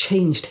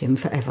changed him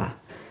forever.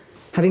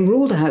 Having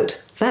ruled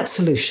out that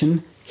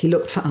solution, he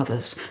looked for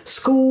others.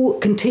 School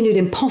continued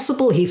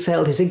impossible. He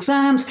failed his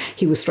exams.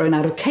 He was thrown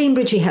out of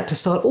Cambridge. He had to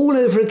start all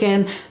over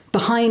again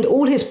behind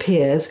all his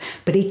peers.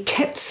 But he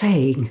kept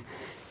saying,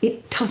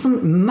 it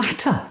doesn't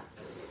matter.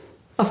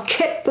 I've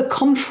kept the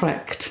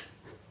contract.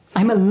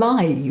 I'm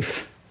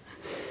alive.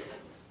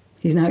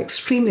 He's now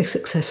extremely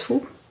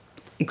successful,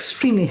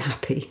 extremely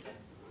happy,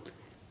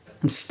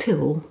 and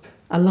still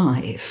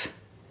alive.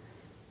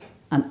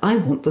 And I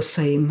want the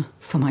same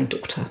for my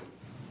daughter.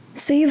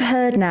 So you've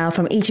heard now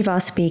from each of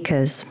our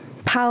speakers,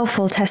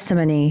 powerful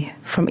testimony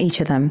from each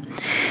of them.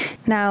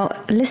 Now,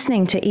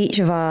 listening to each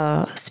of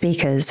our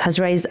speakers has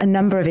raised a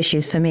number of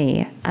issues for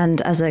me.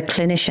 And as a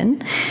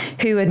clinician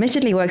who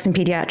admittedly works in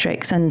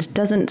paediatrics and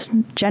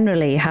doesn't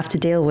generally have to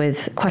deal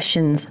with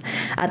questions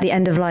at the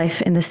end of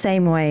life in the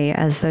same way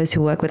as those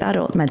who work with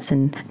adult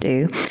medicine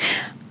do,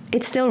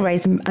 it still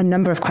raised a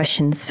number of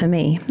questions for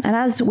me. And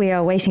as we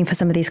are waiting for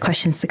some of these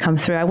questions to come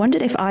through, I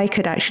wondered if I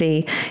could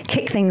actually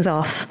kick things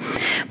off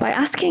by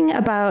asking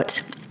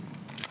about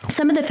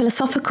some of the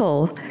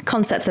philosophical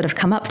concepts that have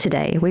come up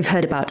today. We've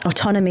heard about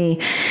autonomy,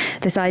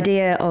 this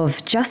idea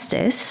of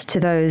justice to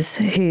those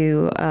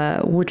who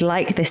would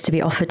like this to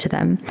be offered to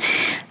them.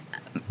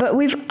 But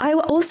I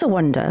also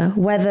wonder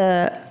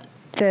whether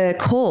the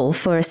call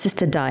for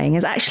assisted dying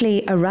is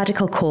actually a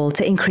radical call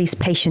to increase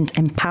patient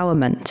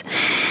empowerment.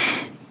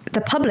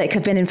 The public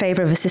have been in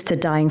favour of assisted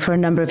dying for a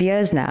number of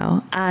years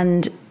now,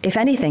 and if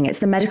anything, it's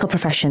the medical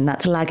profession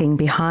that's lagging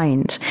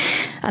behind.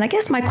 And I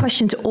guess my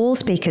question to all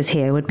speakers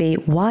here would be,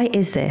 why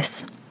is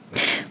this?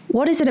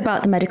 What is it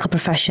about the medical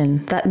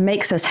profession that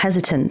makes us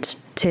hesitant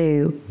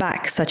to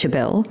back such a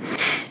bill?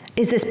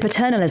 Is this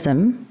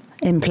paternalism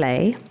in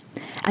play?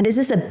 And is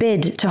this a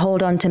bid to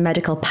hold on to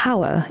medical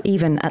power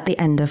even at the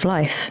end of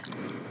life?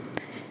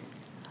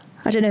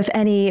 I don't know if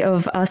any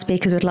of our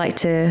speakers would like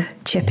to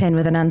chip in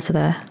with an answer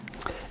there.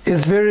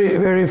 It's very,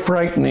 very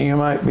frightening. You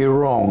might be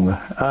wrong.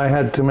 I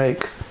had to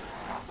make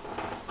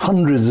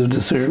hundreds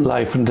of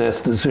life and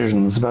death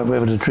decisions about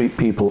whether to treat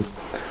people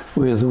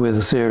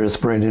with serious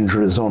brain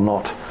injuries or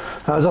not.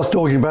 I was just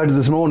talking about it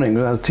this morning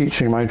when I was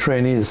teaching my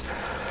trainees.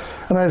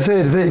 And I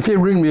said, if you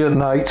ring me at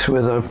night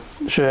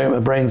showing a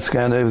brain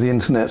scan over the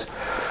internet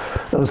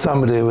of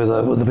somebody with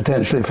a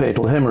potentially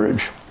fatal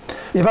hemorrhage,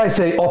 if I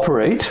say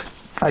operate,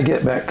 I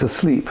get back to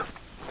sleep.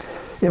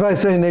 If I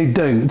say no,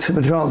 don't,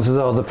 the chances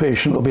are the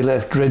patient will be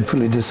left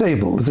dreadfully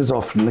disabled, as is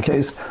often the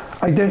case.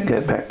 I don't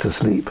get back to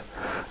sleep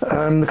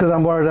because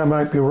I'm worried I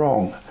might be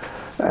wrong.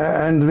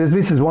 And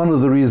this is one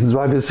of the reasons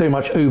why there's so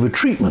much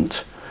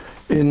over-treatment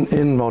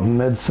in modern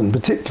medicine,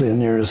 particularly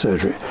in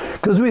neurosurgery,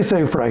 because we're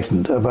so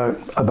frightened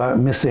about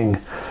missing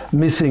a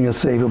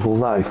savable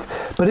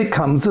life. But it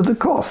comes at a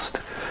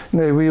cost.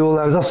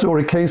 I just saw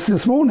a case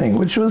this morning,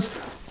 which was,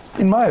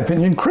 in my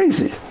opinion,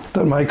 crazy,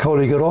 that my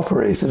colleague had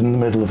operated in the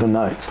middle of the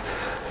night.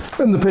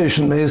 And the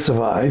patient may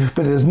survive,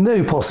 but there's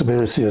no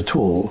possibility at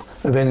all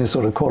of any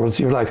sort of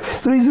quality of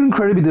life. So these are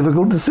incredibly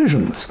difficult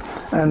decisions,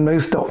 and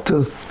most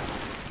doctors,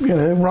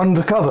 run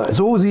for cover. It's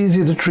always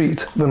easier to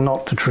treat than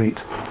not to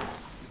treat.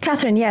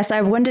 Catherine, yes,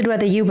 I wondered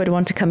whether you would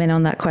want to come in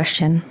on that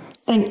question.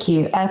 Thank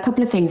you. A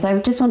couple of things. I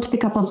just want to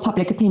pick up on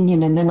public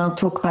opinion, and then I'll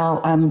talk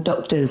about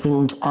doctors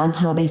and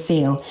how they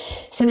feel.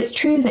 So it's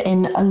true that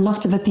in a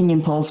lot of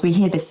opinion polls, we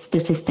hear this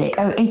statistic,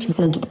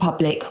 80% of the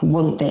public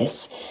want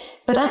this.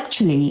 But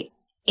actually,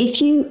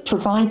 if you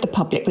provide the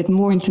public with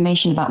more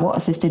information about what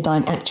assisted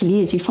dying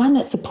actually is, you find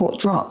that support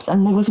drops.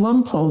 And there was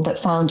one poll that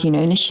found,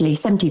 initially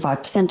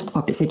 75% of the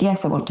public said,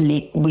 yes,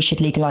 we should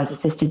legalise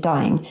assisted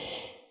dying.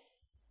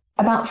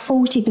 About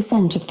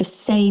 40% of the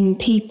same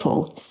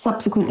people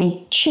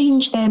subsequently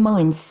changed their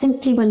minds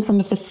simply when some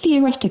of the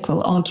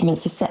theoretical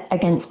arguments set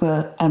against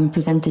were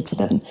presented to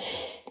them.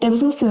 There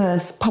was also a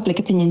public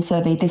opinion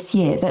survey this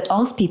year that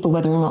asked people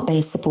whether or not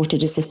they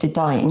supported assisted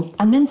dying,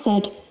 and then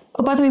said,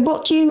 oh, by the way,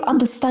 what do you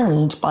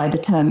understand by the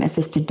term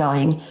assisted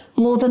dying?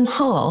 More than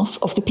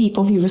half of the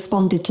people who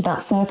responded to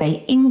that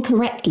survey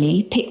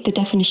incorrectly picked the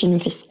definition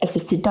of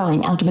assisted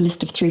dying out of a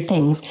list of 3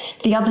 things.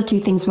 The other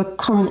 2 things were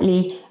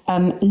currently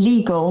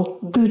legal,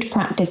 good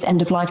practice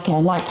end-of-life care,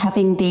 like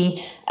having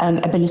the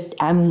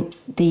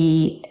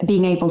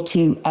being able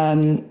to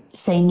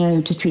say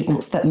no to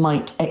treatments that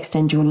might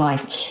extend your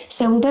life.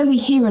 So although we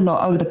hear a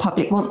lot, the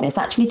public want this,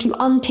 actually if you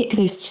unpick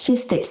those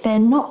statistics, they're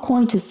not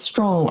quite as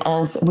strong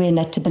as we're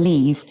led to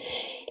believe.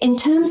 In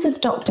terms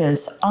of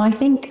doctors, I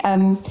think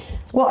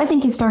what I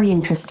think is very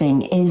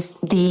interesting is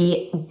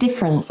the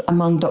difference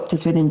among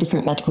doctors within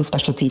different medical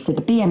specialties. So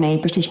the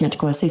BMA, British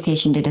Medical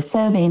Association, did a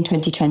survey in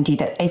 2020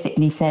 that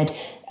basically said,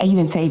 are you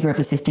in favour of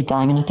assisted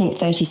dying? And I think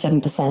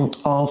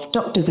 37% of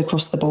doctors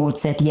across the board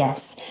said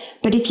yes.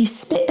 But if you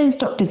split those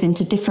doctors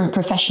into different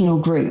professional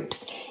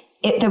groups,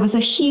 there was a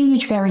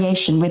huge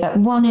variation with at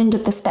one end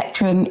of the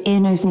spectrum,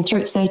 ear, nose and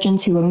throat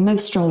surgeons who were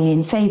most strongly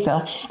in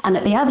favour, and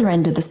at the other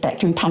end of the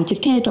spectrum,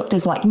 palliative care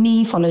doctors like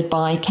me, followed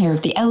by care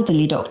of the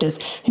elderly doctors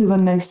who were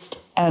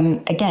most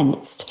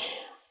against.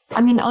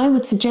 I mean, I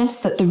would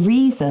suggest that the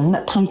reason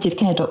that palliative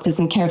care doctors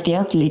and care of the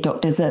elderly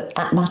doctors are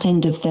at that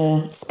end of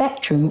the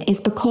spectrum is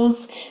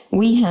because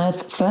we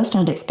have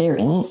first-hand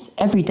experience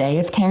every day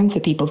of caring for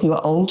people who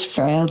are old,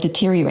 frail,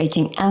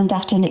 deteriorating, and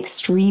at an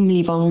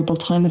extremely vulnerable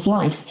time of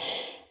life.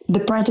 The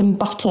bread and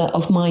butter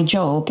of my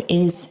job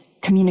is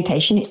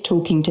communication. It's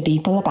talking to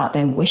people about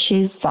their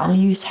wishes,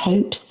 values,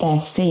 hopes, their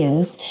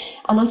fears.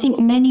 And I think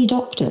many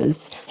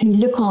doctors who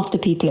look after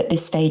people at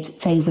this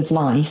phase of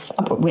life,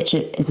 which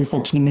is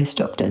essentially most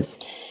doctors,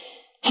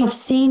 have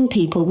seen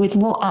people with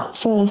what at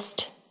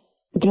first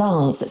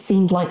glance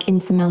seemed like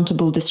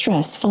insurmountable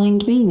distress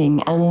find meaning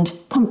and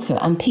comfort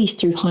and peace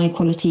through high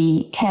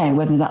quality care,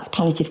 whether that's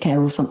palliative care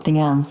or something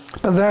else.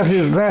 But that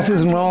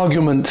is an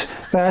argument.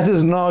 That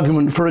is an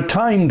argument for a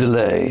time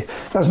delay.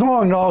 That's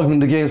not an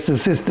argument against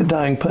assisted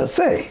dying per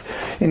se.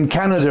 In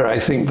Canada, I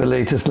think the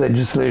latest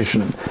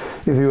legislation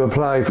if you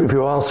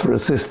ask for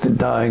assisted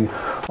dying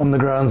on the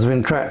grounds of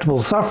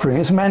intractable suffering.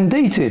 It's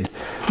mandated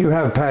you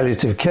have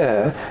palliative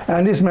care,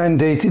 and it's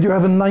mandated you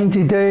have a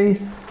 90-day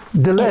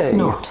delay. It's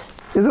not.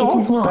 Is it? It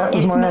is not. That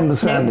was my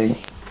understanding.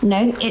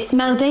 No, it's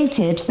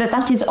mandated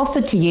that is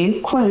offered to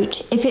you,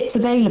 quote, if it's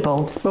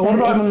available. But what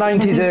about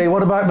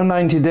the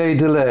 90-day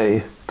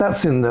delay?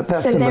 That's in the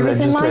legislation. So there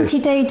is a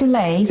 90-day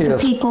delay for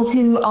people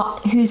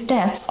whose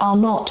deaths are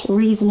not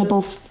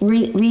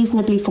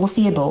reasonably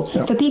foreseeable.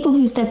 Yep. For people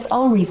whose deaths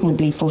are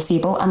reasonably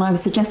foreseeable, and I would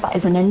suggest that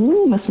is an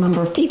enormous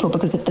number of people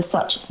because of the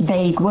such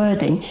vague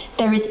wording,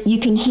 you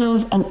can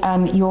have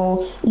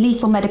your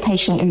lethal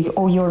medication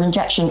or your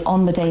injection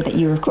on the day that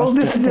you request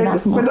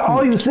it. But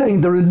are you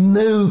saying there are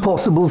no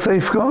possible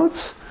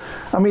safeguards?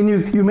 I mean,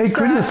 you may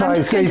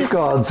criticise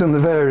safeguards in the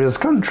various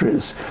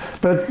countries,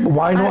 but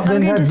why not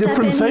then have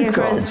different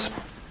safeguards?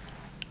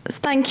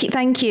 Thank you.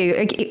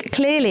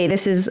 Clearly,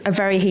 this is a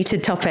very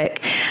heated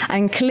topic,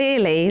 and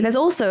clearly, there's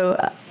also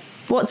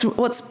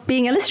what's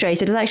being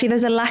illustrated is actually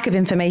there's a lack of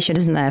information,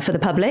 isn't there, for the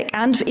public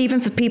and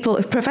even for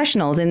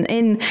professionals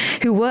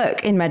who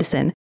work in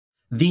medicine.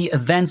 The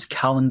events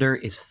calendar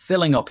is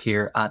filling up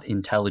here at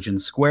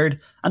Intelligence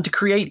Squared, and to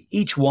create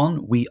each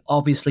one, we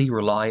obviously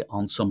rely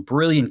on some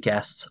brilliant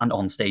guests and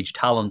onstage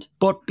talent.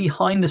 But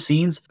behind the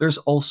scenes, there's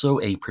also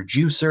a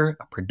producer,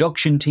 a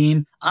production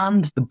team,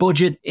 and the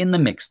budget in the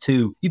mix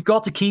too. You've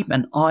got to keep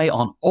an eye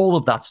on all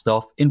of that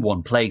stuff in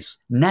one place.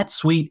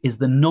 NetSuite is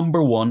the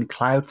 #1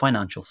 cloud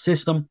financial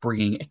system,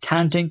 bringing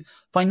accounting,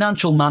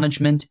 financial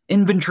management,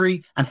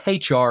 inventory, and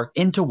HR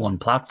into one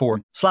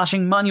platform,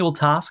 slashing manual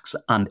tasks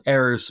and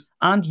errors.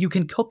 And you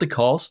can cut the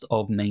cost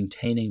of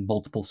maintaining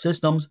multiple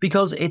systems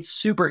because it's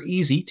super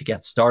easy to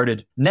get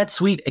started.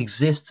 NetSuite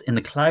exists in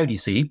the cloud, you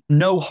see,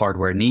 no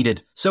hardware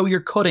needed, so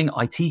you're cutting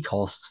IT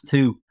costs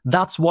too.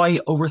 That's why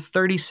over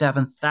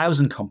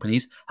 37,000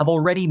 companies have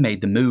already made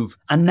the move.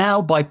 And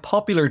now, by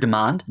popular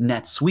demand,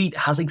 NetSuite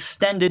has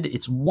extended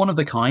its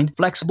one-of-a-kind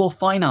flexible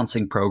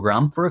financing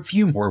program for a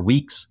few more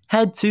weeks.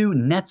 Head to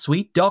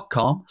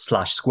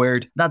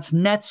netsuite.com/squared. That's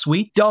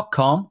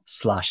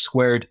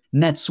netsuite.com/squared.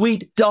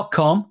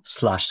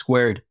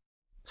 netsuite.com/squared.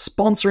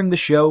 Sponsoring the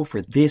show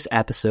for this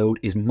episode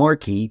is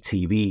Marquee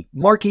TV.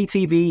 Marquee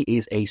TV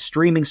is a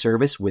streaming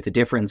service with a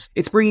difference.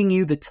 It's bringing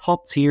you the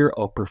top tier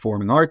of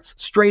performing arts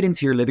straight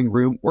into your living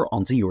room or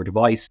onto your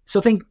device.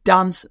 So think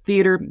dance,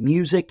 theatre,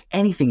 music,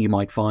 anything you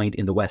might find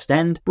in the West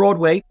End,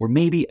 Broadway, or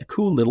maybe a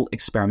cool little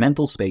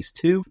experimental space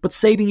too, but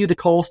saving you the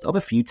cost of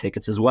a few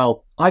tickets as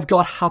well. I've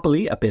got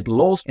happily a bit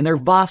lost in their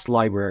vast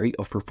library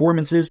of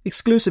performances,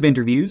 exclusive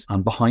interviews,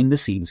 and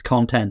behind-the-scenes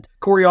content.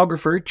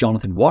 Choreographer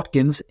Jonathan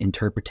Watkins'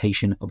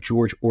 interpretation of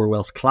George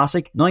Orwell's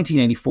classic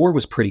 1984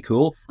 was pretty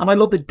cool, and I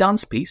love the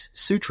dance piece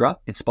Sutra,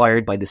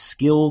 inspired by the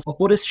skills of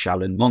Buddhist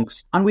Shaolin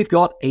monks. And we've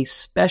got a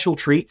special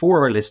treat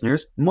for our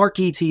listeners.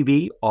 Marquee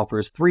TV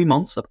offers 3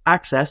 months of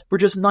access for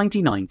just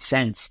 99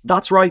 cents.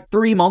 That's right,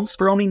 3 months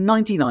for only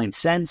 99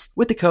 cents.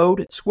 With the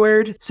code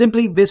SQUARED,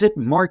 simply visit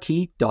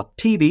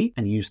marquee.tv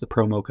and use the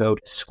promo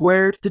code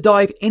SQUARED to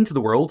dive into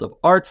the world of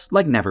arts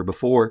like never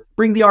before.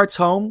 Bring the arts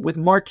home with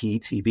Marquee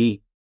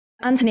TV.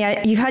 Anthony,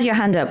 you've had your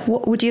hand up.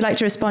 Would you like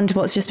to respond to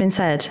what's just been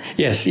said?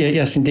 Yes,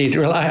 indeed.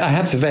 Well, I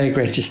have the very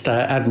greatest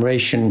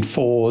admiration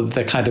for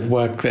the kind of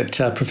work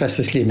that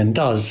Professor Sleeman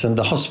does and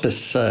the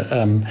hospice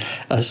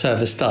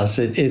service does.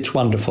 It's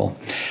wonderful.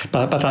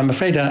 But I'm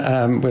afraid,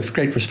 with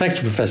great respect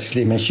to Professor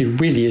Sleeman, she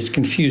really is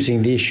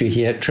confusing the issue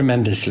here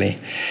tremendously.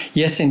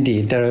 Yes,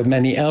 indeed, there are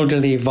many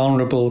elderly,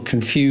 vulnerable,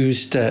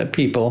 confused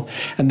people,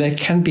 and there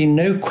can be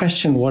no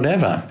question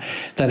whatever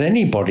that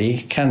anybody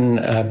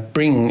can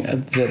bring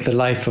the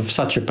life of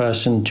such a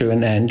person to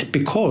an end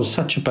because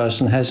such a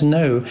person has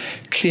no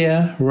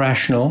clear,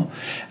 rational,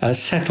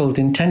 settled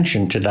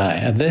intention to die.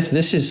 And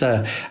this is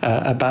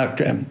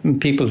about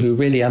people who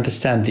really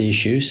understand the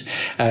issues,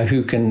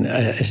 who can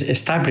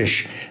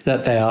establish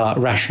that they are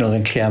rational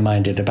and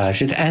clear-minded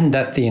about it, and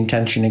that the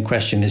intention in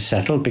question is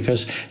settled,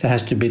 because there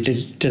has to be a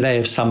delay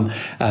of some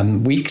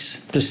weeks.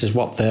 This is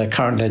what the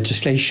current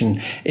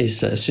legislation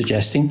is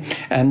suggesting.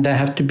 And there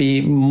have to be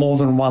more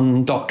than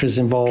one doctors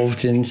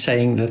involved in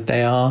saying that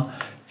they are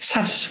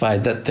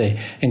satisfied that the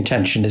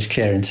intention is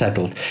clear and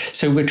settled.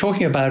 So we're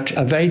talking about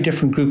a very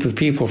different group of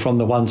people from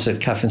the ones that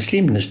Katherine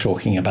Sleeman is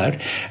talking about.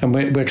 And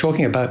we're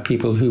talking about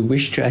people who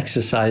wish to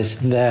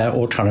exercise their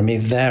autonomy,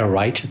 their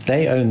right.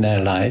 They own their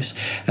lives.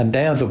 And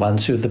they are the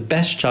ones who are the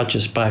best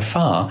judges by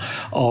far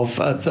of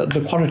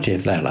the quality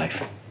of their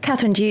life.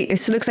 Katherine,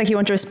 it looks like you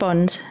want to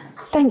respond.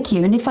 Thank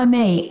you. And if I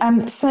may,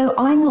 so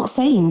I'm not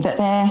saying that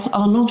there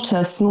are not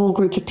a small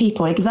group of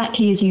people,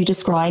 exactly as you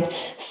describe,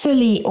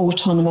 fully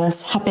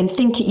autonomous, have been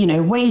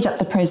thinking, weighed up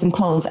the pros and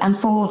cons. And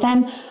for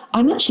them,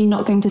 I'm actually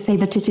not going to say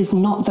that it is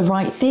not the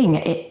right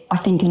thing. I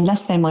think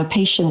unless they're my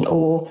patient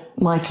or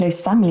my close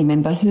family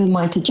member, who am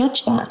I to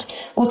judge that?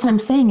 What I'm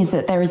saying is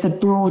that there is a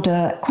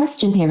broader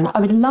question here, and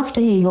I would love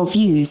to hear your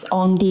views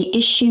on the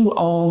issue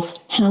of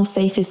how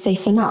safe is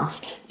safe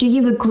enough. Do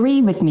you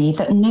agree with me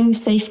that no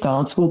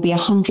safeguards will be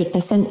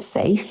 100%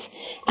 safe?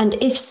 And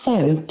if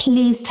so,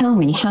 please tell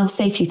me how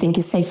safe you think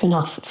is safe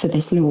enough for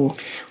this law.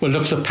 Well,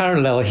 look, the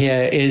parallel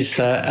here is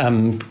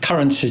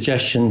current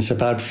suggestions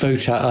about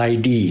voter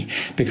ID,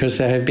 because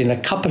there have been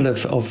a couple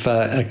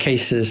of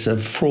cases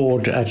of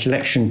fraud at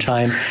election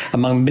time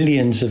among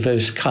millions of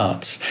those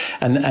cards.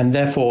 And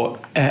therefore,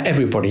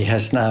 everybody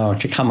has now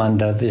to come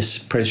under this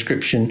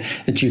prescription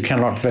that you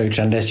cannot vote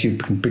unless you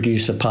can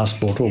produce a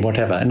passport or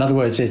whatever. In other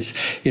words, it's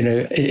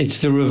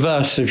the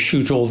reverse of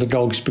shoot all the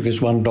dogs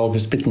because one dog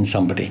has bitten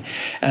somebody.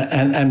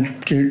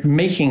 And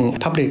making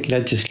public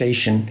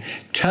legislation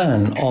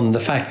turn on the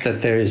fact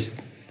that there is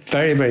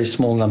very, very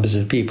small numbers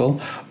of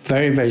people,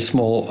 very, very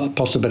small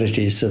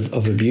possibilities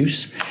of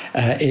abuse,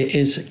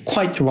 is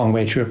quite the wrong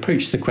way to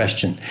approach the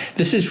question.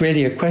 This is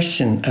really a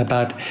question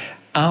about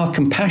our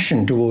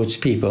compassion towards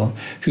people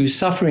whose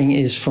suffering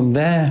is, from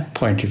their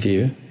point of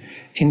view,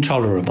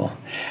 intolerable.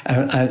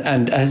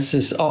 And as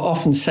is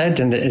often said,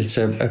 and it's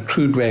a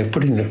crude way of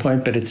putting the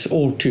point, but it's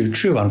all too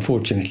true,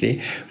 unfortunately,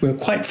 we're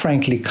quite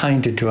frankly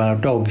kinder to our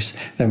dogs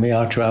than we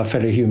are to our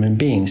fellow human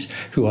beings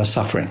who are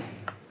suffering.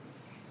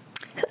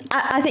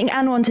 I think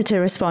Anne wanted to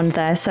respond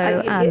there. So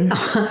Anne.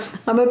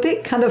 I'm a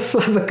bit kind of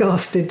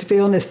flabbergasted, to be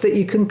honest, that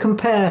you can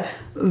compare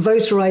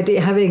voter ID,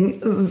 having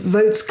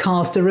votes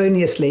cast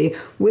erroneously,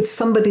 with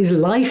somebody's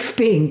life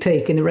being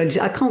taken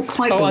erroneously. I can't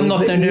quite believe I'm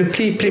not. that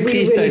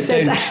Please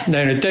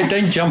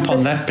don't jump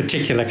on that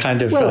particular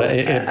kind of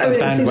bandwagon.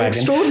 It seems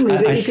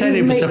extraordinary. I said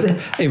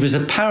it was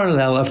a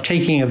parallel of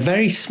taking a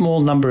very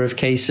small number of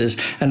cases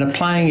and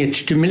applying it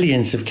to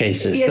millions of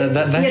cases. Yes,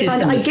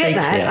 I get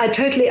that. Here. I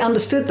totally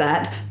understood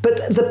that. But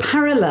the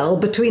parallel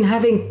between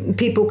having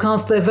people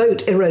cast their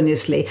vote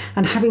erroneously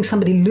and having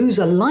somebody lose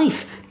a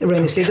life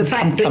erroneously, the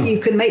fact that you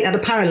can make that a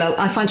parallel,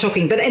 I find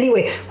shocking. But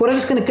anyway, what I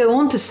was going to go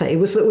on to say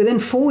was that within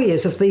 4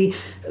 years of the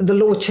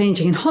law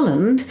changing in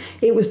Holland,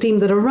 it was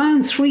deemed that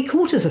around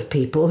 3/4 of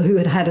people who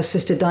had had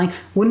assisted dying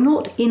were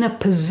not in a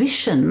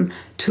position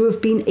to have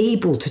been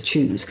able to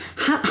choose.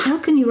 How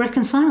can you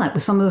reconcile that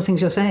with some of the things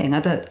you're saying?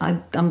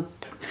 I'm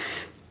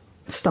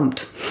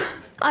stumped.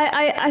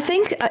 I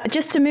think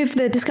just to move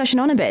the discussion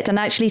on a bit and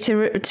actually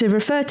to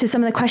refer to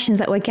some of the questions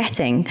that we're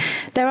getting,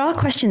 there are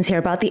questions here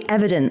about the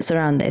evidence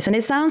around this. And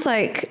it sounds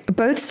like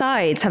both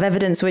sides have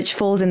evidence which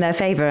falls in their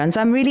favour. And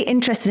so I'm really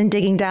interested in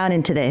digging down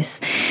into this.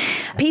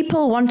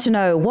 People want to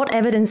know, what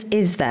evidence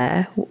is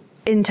there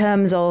in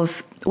terms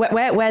of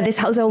where this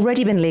has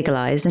already been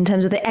legalised, in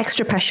terms of the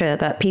extra pressure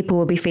that people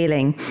will be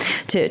feeling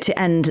to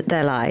end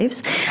their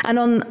lives. And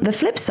on the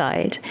flip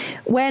side,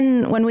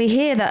 when we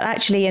hear that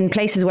actually in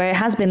places where it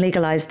has been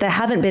legalised, there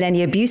haven't been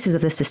any abuses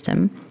of the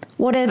system,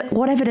 what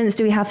evidence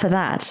do we have for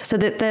that? So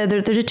that there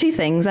are two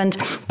things, and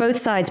both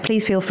sides,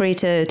 please feel free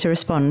to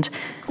respond.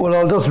 Well,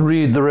 I'll just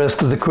read the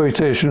rest of the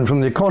quotation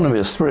from The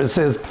Economist, where it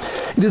says,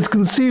 "It is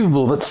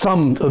conceivable that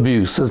some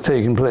abuse has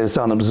taken place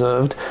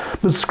unobserved,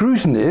 but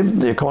scrutiny,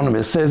 The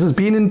Economist says, has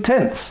been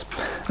intense,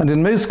 and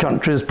in most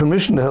countries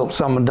permission to help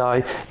someone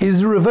die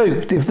is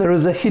revoked if there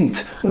is a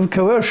hint of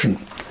coercion."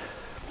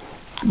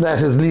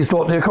 That is at least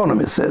what The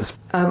Economist says.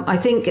 I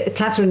think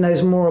Katherine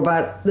knows more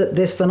about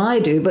this than I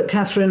do, but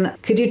Katherine,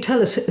 could you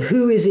tell us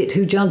who is it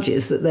who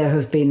judges that there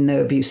have been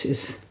no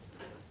abuses?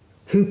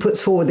 Who puts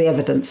forward the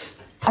evidence?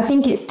 I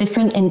think it's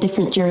different in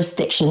different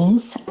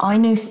jurisdictions. I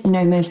know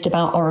most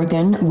about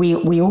Oregon.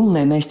 We all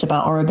know most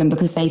about Oregon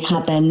because they've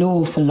had their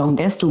law for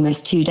longest,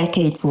 almost 2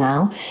 decades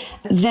now.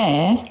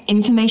 There,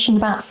 information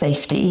about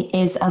safety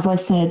is, as I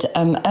said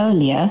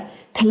earlier,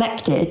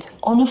 collected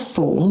on a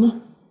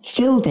form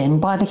filled in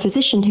by the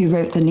physician who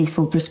wrote the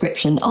lethal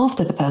prescription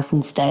after the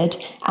person's dead,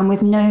 and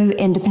with no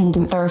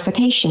independent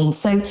verification.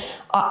 So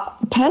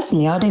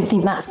personally, I don't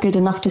think that's good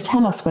enough to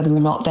tell us whether or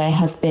not there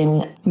has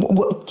been,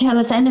 tell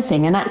us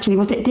anything. And actually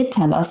what it did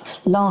tell us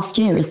last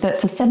year is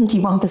that for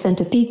 71%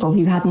 of people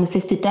who had an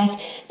assisted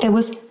death, there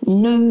was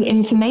no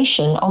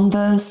information on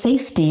the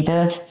safety,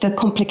 the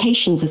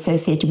complications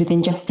associated with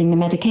ingesting the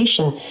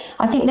medication.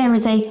 I think there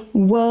is a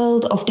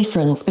world of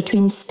difference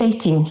between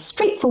stating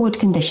straightforward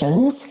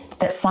conditions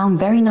that sound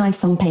very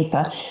nice on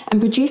paper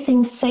and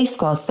producing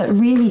safeguards that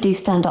really do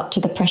stand up to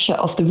the pressure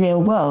of the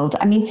real world.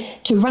 I mean,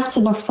 to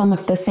rattle off some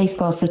of the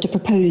safeguards that are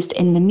proposed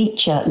in the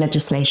Meacher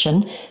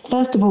legislation,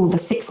 first of all, the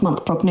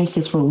 6-month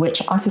prognosis rule,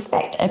 which I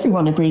suspect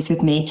everyone agrees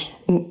with me,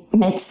 it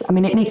makes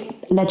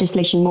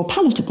legislation more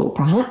palatable,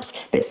 perhaps,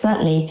 but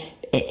certainly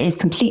it is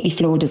completely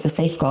flawed as a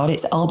safeguard.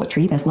 It's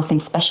arbitrary. There's nothing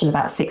special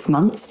about 6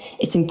 months.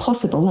 It's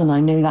impossible, and I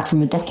know that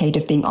from a decade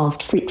of being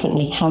asked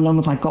frequently, how long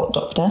have I got,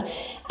 doctor?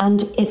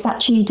 And it's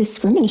actually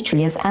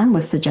discriminatory, as Anne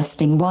was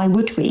suggesting. Why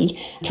would we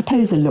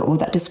propose a law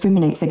that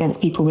discriminates against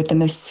people with the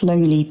most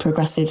slowly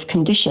progressive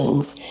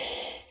conditions?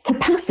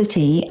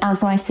 Capacity,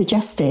 as I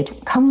suggested,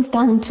 comes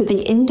down to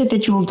the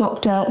individual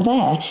doctor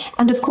there.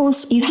 And of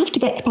course, you have to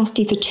get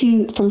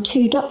capacity from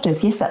two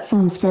doctors. Yes, that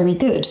sounds very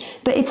good.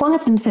 But if one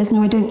of them says,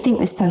 no, I don't think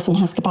this person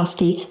has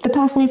capacity, the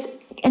person is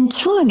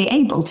entirely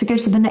able to go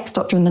to the next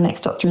doctor and the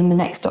next doctor and the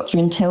next doctor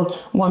until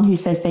one who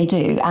says they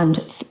do. And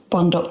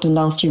one doctor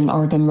last year in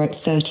Oregon wrote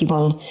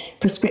 31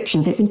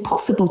 prescriptions. It's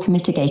impossible to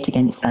mitigate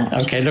against that.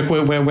 Okay, look,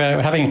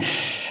 we're having,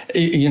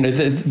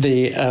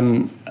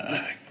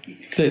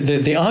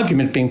 the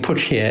argument being put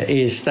here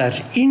is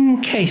that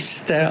in case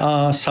there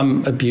are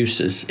some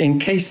abuses,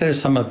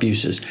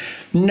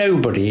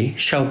 nobody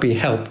shall be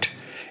helped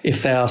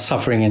if they are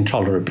suffering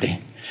intolerably.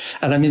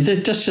 And I mean,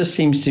 this just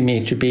seems to me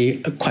to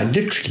be quite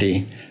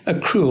literally a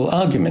cruel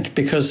argument,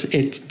 because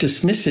it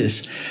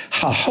dismisses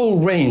a whole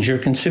range of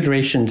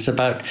considerations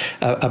about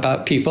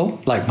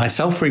people like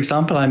myself. For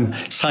example, I'm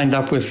signed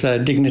up with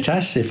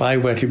Dignitas. If I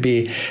were to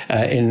be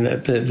in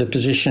the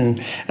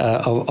position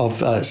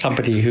of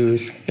somebody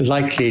who's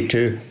likely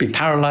to be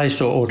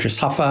paralyzed or to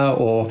suffer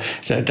or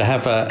to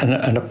have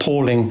an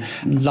appalling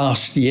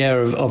last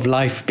year of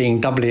life,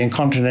 being doubly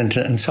incontinent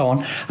and so on,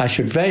 I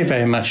should very,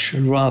 very much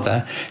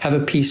rather have a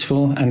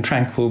peaceful and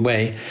tranquil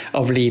way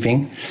of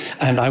leaving.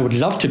 And I would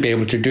love to be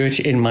able to do it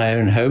in my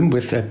own home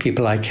with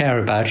people I care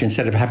about,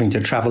 instead of having to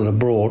travel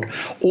abroad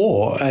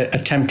or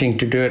attempting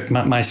to do it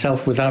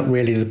myself without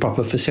really the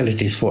proper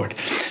facilities for it.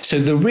 So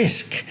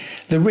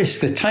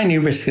the tiny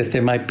risk that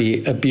there might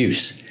be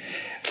abuse,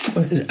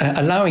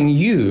 allowing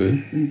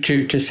you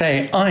to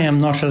say, I am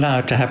not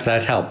allowed to have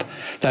that help,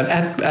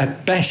 that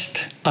at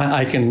best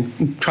I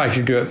can try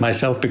to do it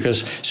myself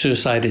because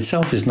suicide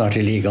itself is not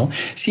illegal,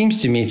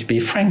 seems to me to be,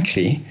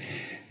 frankly,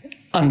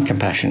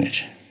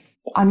 uncompassionate.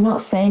 I'm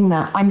not saying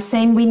that. I'm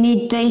saying we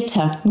need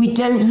data. We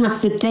don't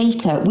have the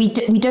data. We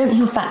don't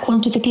have that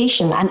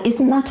quantification. And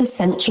isn't that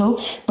essential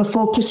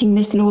before putting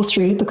this law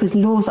through? Because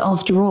laws,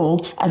 after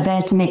all, are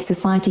there to make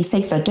society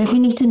safer. Don't we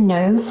need to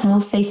know how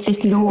safe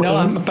this law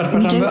is? But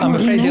I'm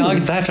afraid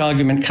that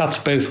argument cuts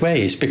both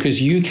ways,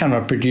 because you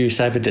cannot produce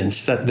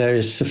evidence that there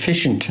is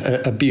sufficient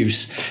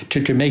abuse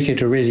to make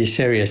it a really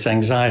serious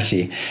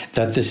anxiety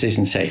that this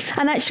isn't safe.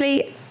 And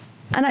actually,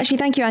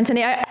 thank you,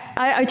 Anthony.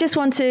 I just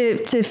want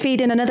to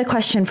feed in another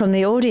question from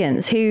the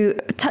audience who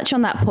touch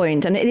on that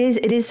point, and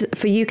it is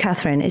for you,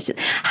 Katherine. It's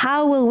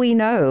how will we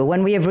know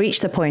when we have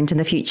reached the point in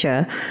the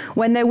future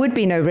when there would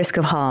be no risk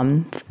of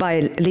harm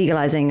by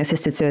legalising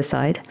assisted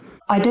suicide?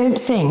 I don't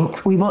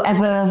think we will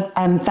ever,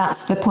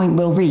 that's the point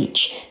we'll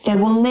reach. There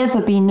will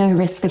never be no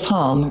risk of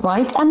harm,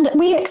 right? And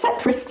we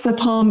accept risks of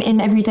harm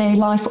in everyday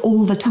life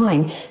all the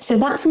time. So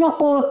that's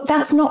not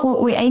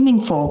what we're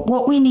aiming for.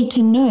 What we need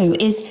to know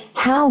is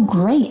how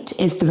great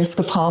is the risk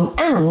of harm,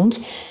 and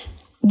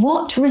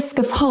what risk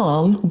of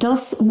harm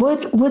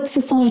would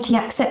society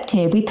accept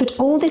here? We put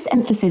all this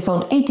emphasis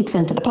on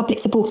 80% of the public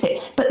supports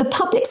it, but the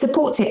public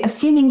supports it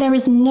assuming there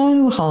is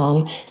no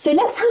harm. So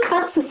let's have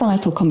that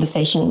societal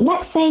conversation.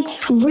 Let's say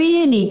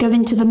really go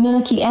into the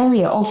murky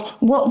area of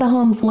what the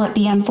harms might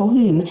be and for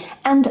whom,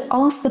 and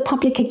ask the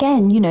public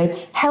again,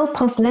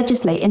 help us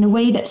legislate in a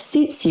way that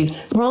suits you,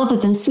 rather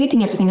than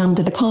sweeping everything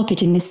under the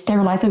carpet in this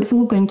sterilised, it's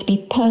all going to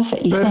be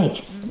perfectly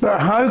safe. But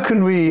how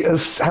can we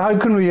assess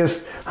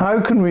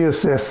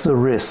the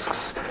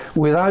risks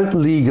without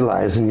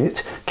legalising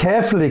it,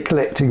 carefully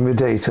collecting the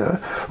data,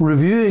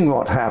 reviewing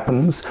what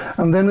happens,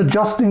 and then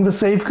adjusting the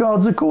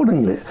safeguards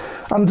accordingly?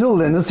 Until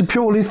then, it's a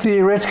purely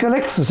theoretical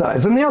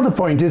exercise. And the other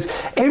point is,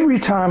 every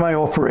time I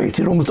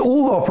operated, almost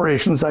all the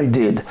operations I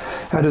did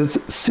had a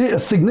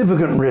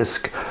significant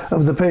risk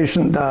of the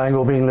patient dying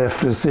or being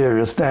left with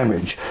serious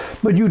damage.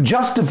 But you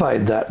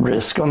justified that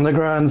risk on the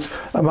grounds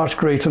a much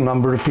greater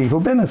number of people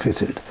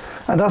benefited.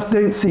 And I just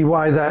don't see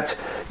why that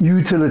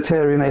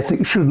utilitarian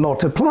ethic should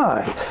not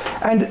apply.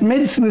 And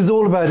medicine is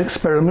all about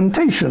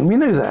experimentation, we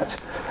know that.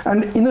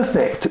 And in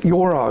effect,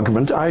 your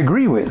argument, I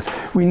agree with.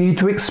 We need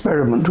to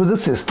experiment with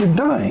assisted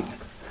dying.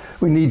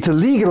 We need to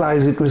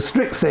legalise it with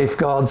strict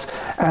safeguards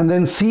and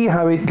then see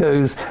how it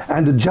goes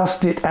and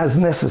adjust it as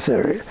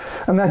necessary.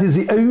 And that is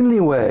the only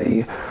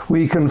way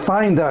we can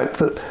find out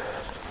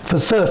for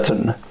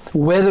certain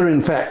whether,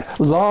 in fact,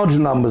 large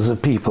numbers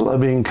of people are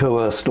being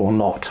coerced or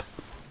not.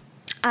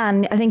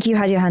 Anne, I think you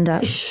had your hand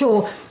up.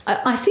 Sure.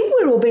 I think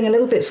we're all being a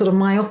little bit sort of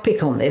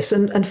myopic on this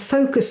and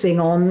focusing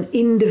on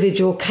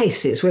individual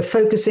cases. We're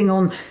focusing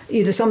on,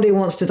 somebody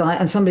wants to die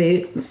and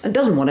somebody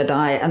doesn't want to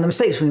die and the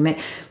mistakes we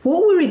make.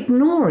 What we're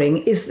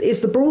ignoring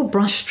is the broad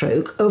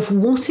brushstroke of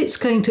what it's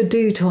going to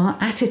do to our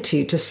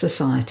attitude to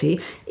society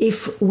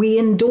if we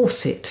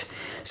endorse it.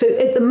 So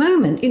at the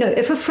moment,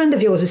 if a friend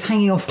of yours is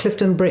hanging off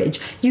Clifton Bridge,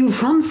 you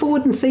run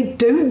forward and say,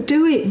 don't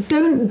do it,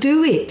 don't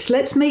do it.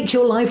 Let's make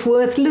your life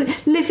worth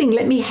living.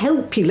 Let me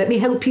help you. Let me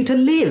help you to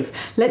live.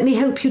 Let me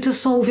help you to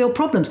solve your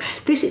problems.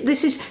 This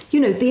is,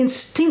 the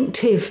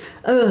instinctive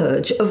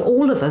urge of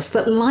all of us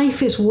that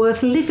life is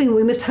worth living.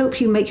 We must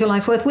help you make your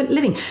life worth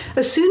living.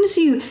 As soon as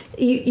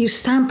you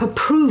stamp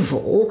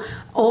approval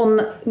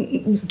on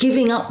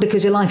giving up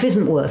because your life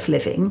isn't worth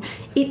living,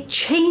 it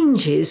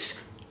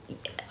changes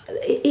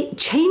it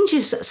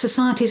changes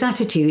society's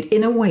attitude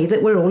in a way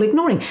that we're all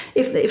ignoring.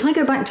 If I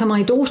go back to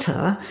my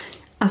daughter,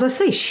 as I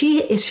say,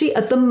 she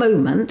at the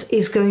moment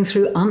is going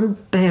through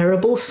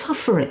unbearable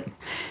suffering.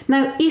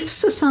 Now, if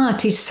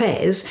society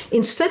says,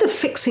 instead of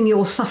fixing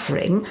your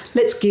suffering,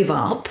 let's give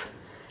up,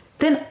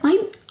 then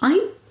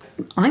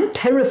I'm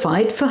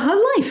terrified for her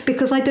life,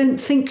 because I don't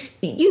think,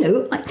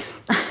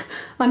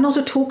 I'm not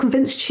at all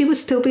convinced she would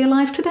still be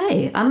alive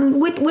today.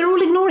 And we're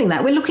all ignoring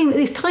that. We're looking at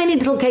these tiny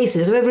little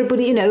cases of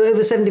everybody,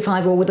 over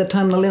 75 or with a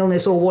terminal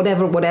illness or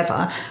whatever.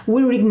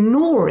 We're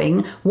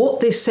ignoring what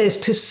this says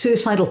to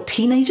suicidal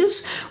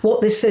teenagers, what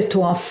this says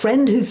to our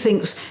friend who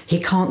thinks he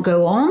can't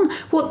go on.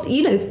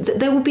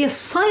 There will be a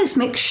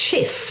seismic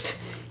shift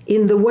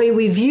in the way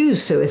we view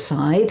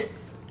suicide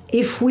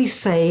if we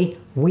say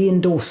we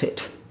endorse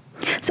it.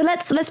 So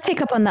let's pick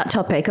up on that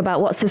topic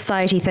about what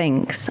society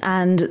thinks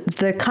and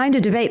the kind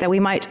of debate that we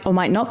might or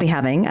might not be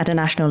having at a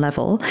national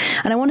level.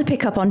 And I want to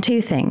pick up on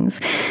two things.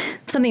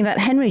 Something that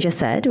Henry just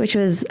said, which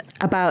was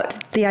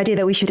about the idea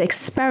that we should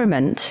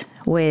experiment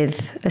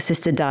with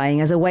assisted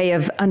dying as a way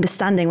of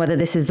understanding whether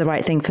this is the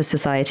right thing for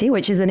society,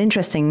 which is an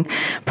interesting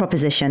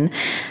proposition.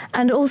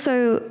 And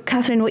also,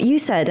 Katherine, what you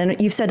said, and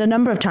you've said a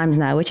number of times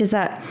now, which is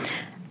that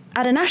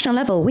at a national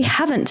level, we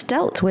haven't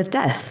dealt with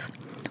death.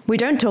 We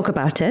don't talk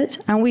about it,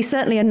 and we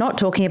certainly are not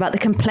talking about the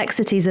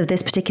complexities of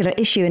this particular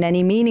issue in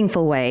any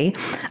meaningful way,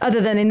 other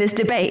than in this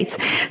debate.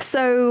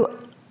 So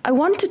I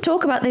want to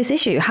talk about this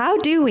issue. How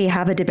do we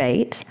have a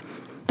debate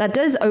that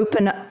does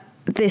open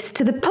this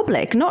to the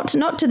public, not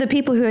to the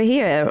people who are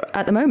here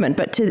at the moment,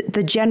 but to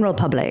the general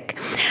public?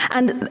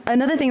 And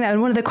another thing that,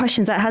 one of the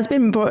questions that has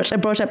been brought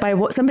up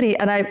by somebody,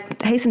 and I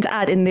hasten to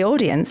add in the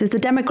audience, is the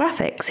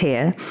demographics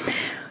here.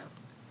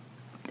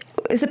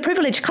 It's a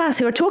privileged class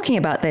who are talking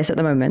about this at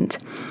the moment.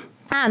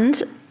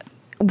 And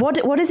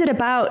what is it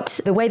about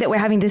the way that we're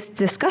having this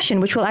discussion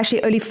which will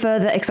actually only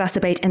further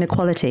exacerbate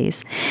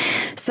inequalities?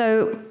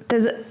 So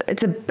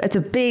it's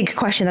a big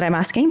question that I'm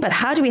asking, but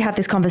how do we have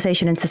this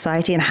conversation in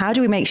society, and how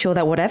do we make sure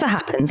that whatever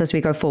happens as we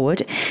go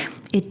forward,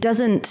 it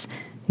doesn't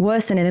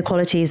worsen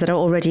inequalities that are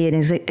already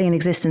in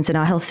existence in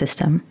our health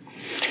system?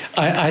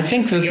 I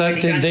think that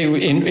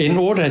in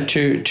order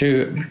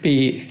to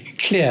be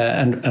clear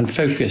and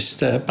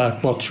focused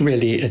about what's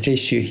really at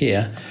issue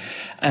here,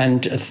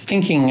 and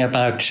thinking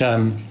about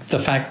the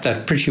fact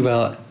that pretty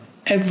well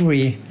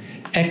every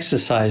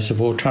exercise of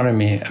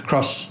autonomy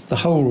across the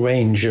whole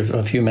range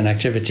of human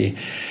activity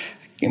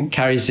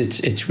carries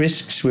its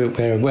risks.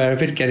 We're aware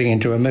of it, getting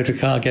into a motor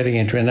car, getting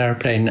into an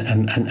airplane,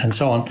 and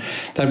so on.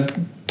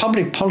 The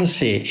public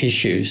policy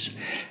issues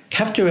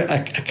have to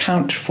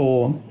account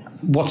for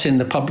what's in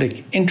the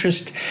public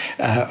interest,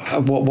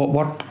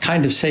 what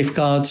kind of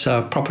safeguards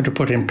are proper to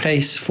put in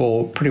place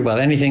for pretty well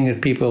anything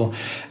that people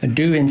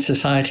do in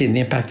society and the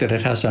impact that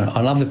it has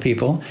on other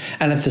people.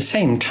 And at the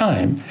same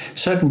time,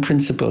 certain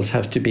principles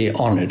have to be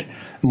honoured.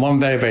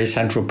 One very, very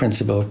central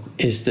principle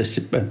is this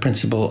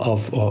principle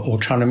of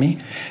autonomy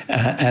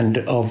and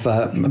of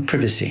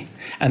privacy,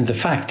 and the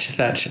fact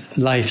that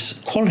life's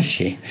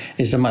quality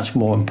is a much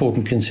more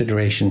important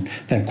consideration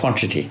than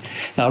quantity.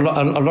 Now, a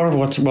lot of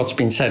what's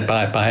been said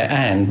by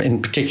Anne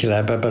in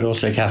particular, but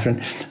also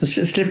Katherine,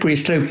 slippery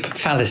slope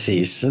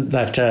fallacies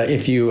that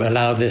if you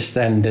allow this,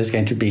 then there's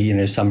going to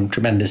be some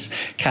tremendous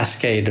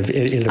cascade of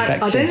ill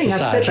effects in society. I don't think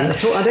I've said that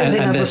at all. I don't think I've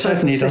referred to. And there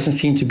certainly doesn't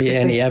seem to be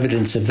any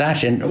evidence of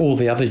that in all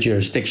the other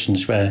jurisdictions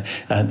where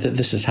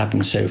this has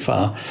happened so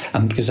far,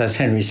 because as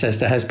Henry says,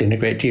 there has been a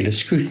great deal of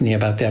scrutiny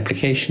about the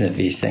application of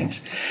these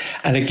things.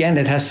 And again,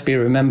 it has to be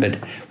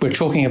remembered, we're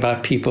talking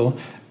about people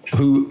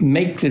who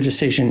make the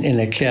decision in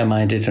a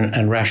clear-minded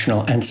and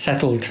rational and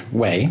settled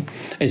way.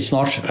 It's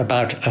not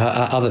about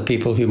other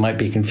people who might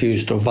be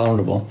confused or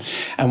vulnerable.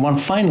 And one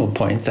final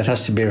point that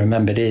has to be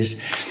remembered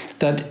is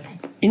that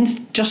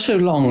in just so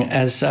long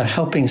as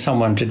helping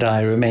someone to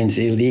die remains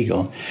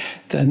illegal,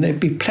 then there'd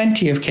be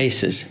plenty of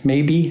cases,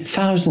 maybe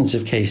thousands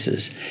of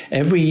cases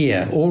every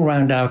year all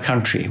around our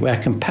country where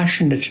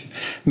compassionate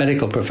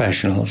medical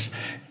professionals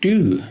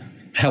do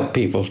help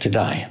people to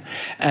die,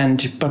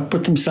 but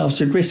put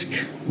themselves at risk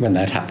when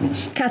that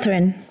happens.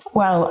 Katherine.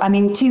 Well,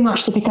 too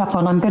much to pick up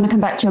on. I'm going to come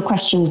back to your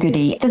questions,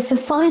 Guddi. The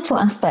societal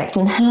aspect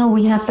and how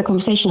we have the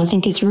conversation, I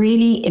think, is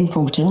really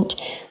important.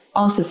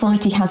 Our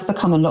society has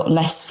become a lot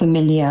less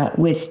familiar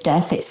with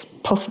death. It's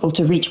possible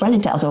to reach well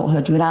into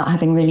adulthood without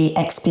having really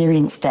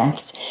experienced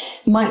deaths.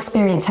 My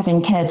experience,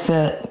 having cared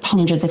for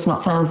hundreds, if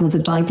not thousands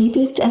of dying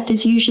people, is death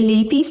is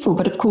usually peaceful.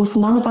 But of course,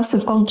 none of us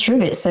have gone through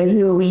it. So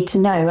who are we to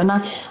know? And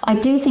I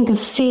do think a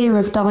fear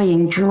of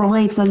dying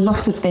drives a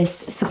lot of this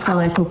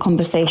societal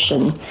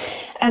conversation.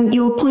 And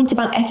your point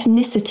about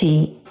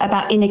ethnicity,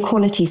 about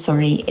inequality,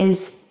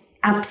 is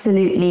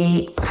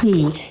absolutely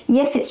key.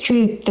 Yes, it's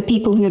true. The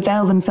people who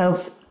avail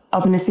themselves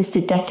of an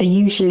assisted death are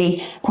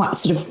usually quite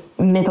sort of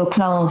middle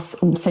class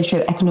and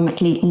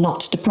socioeconomically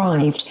not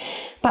deprived.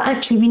 But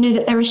actually, we know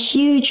that there are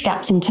huge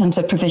gaps in terms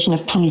of provision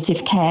of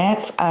palliative care.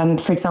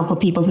 For example,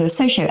 people who are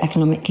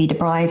socioeconomically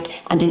deprived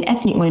and in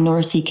ethnic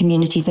minority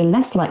communities are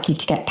less likely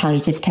to get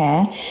palliative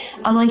care.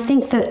 And I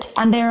think that,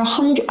 and there are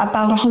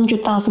about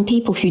 100,000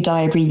 people who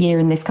die every year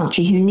in this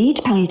country who need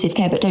palliative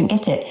care but don't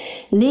get it.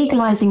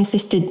 Legalising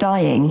assisted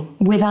dying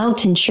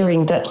without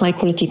ensuring that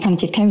high-quality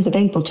palliative care is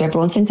available to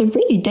everyone sends a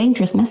really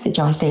dangerous message,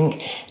 I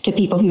think, to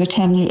people who are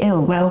terminally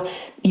ill. Well,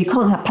 you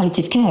can't have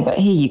palliative care, but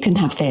here you can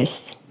have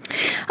this.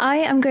 I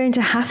am going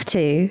to have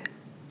to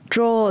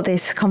draw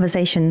this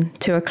conversation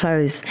to a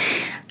close.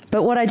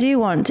 But what I do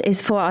want is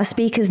for our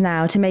speakers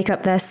now to make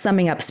up their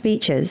summing up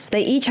speeches.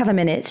 They each have a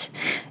minute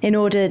in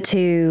order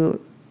to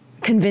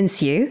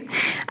convince you.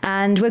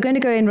 And we're going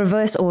to go in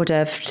reverse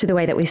order to the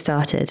way that we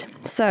started.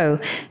 So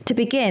to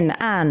begin,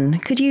 Anne,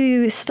 could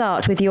you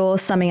start with your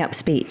summing up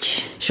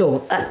speech?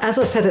 Sure. As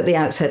I said at the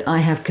outset, I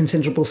have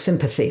considerable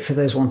sympathy for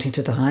those wanting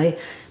to die.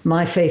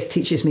 My faith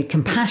teaches me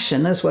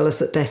compassion as well as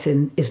that death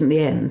isn't the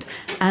end.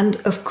 And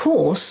of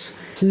course,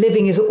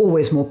 living is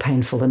always more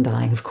painful than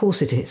dying. Of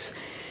course it is.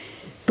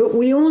 But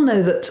we all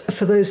know that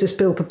for those this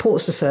bill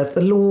purports to serve,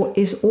 the law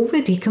is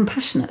already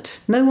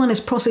compassionate. No one is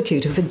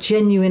prosecuted for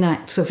genuine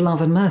acts of love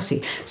and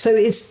mercy. So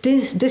it's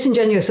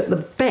disingenuous at the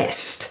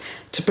best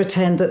to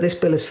pretend that this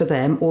bill is for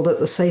them or that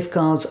the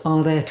safeguards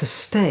are there to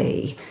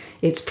stay.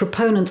 Its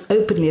proponents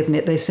openly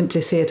admit they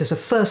simply see it as a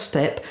first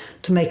step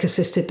to make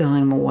assisted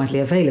dying more widely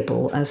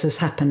available, as has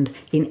happened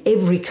in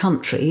every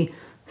country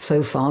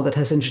so far that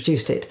has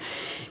introduced it.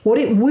 What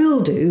it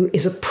will do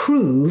is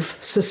approve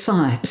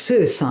suicide,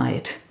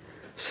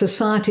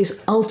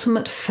 society's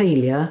ultimate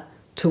failure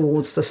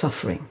towards the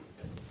suffering.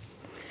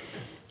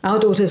 Our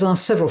daughter's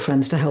asked several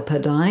friends to help her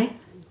die,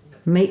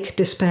 make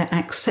despair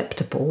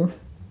acceptable,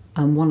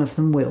 and one of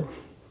them will.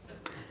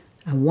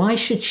 And why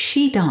should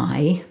she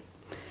die?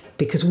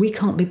 Because we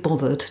can't be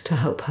bothered to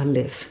help her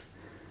live.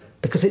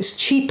 Because it's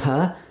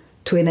cheaper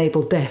to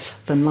enable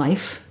death than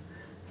life.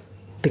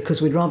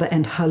 Because we'd rather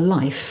end her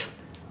life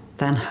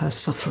than her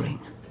suffering.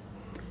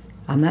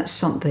 And that's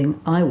something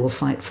I will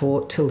fight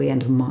for till the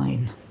end of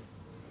mine.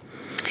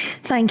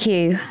 Thank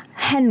you.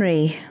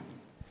 Henry.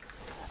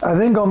 I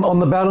think on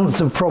the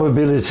balance of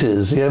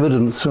probabilities, the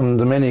evidence from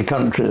the many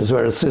countries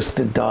where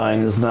assisted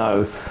dying is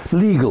now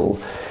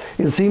legal,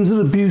 it seems that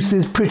abuse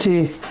is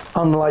pretty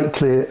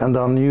unlikely and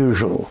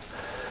unusual.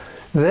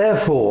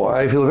 Therefore,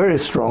 I feel very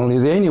strongly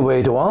the only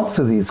way to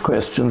answer these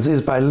questions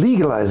is by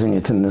legalising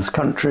it in this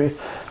country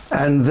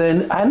and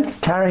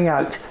carrying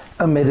out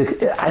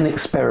an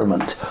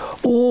experiment.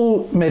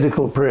 All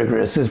medical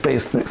progress is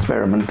based on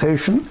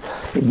experimentation.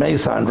 It may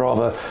sound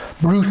rather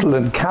brutal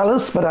and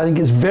callous, but I think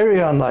it's very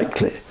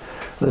unlikely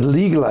that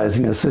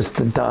legalising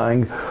assisted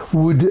dying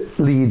would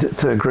lead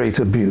to a great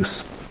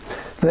abuse.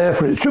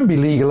 Therefore, it should be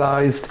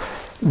legalised,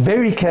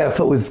 very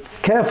careful,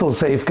 with careful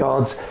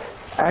safeguards,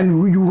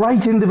 and you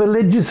write into the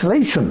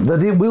legislation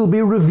that it will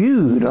be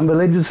reviewed, and the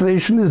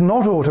legislation is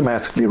not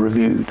automatically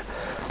reviewed.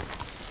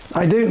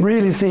 I don't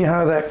really see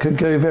how that could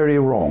go very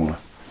wrong.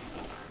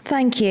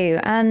 Thank you.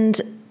 And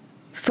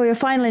for your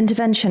final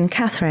intervention,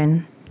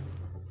 Katherine.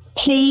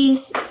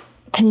 Please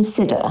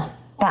consider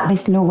that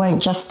this law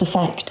won't just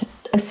affect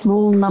a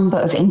small number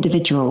of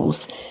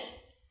individuals.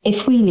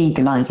 If we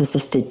legalise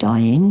assisted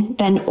dying,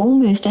 then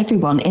almost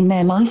everyone in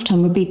their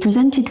lifetime would be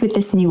presented with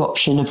this new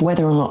option of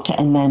whether or not to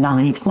end their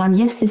lives. Now,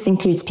 yes, this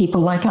includes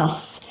people like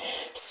us,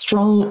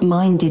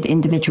 strong-minded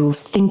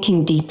individuals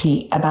thinking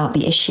deeply about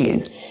the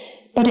issue.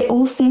 But it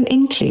also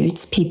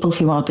includes people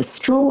who are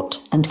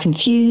distraught and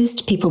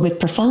confused, people with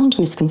profound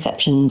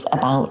misconceptions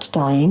about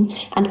dying,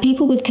 and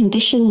people with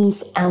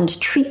conditions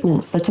and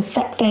treatments that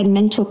affect their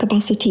mental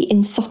capacity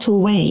in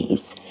subtle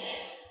ways.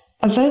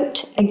 A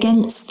vote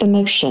against the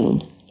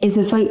motion is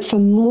a vote for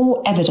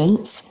more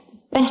evidence,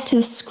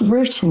 better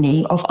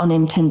scrutiny of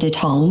unintended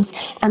harms,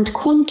 and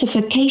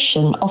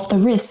quantification of the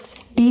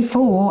risks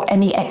before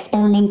any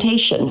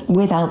experimentation,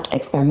 without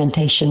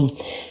experimentation.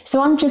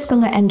 So I'm just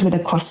going to end with a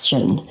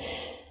question.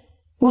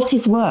 What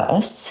is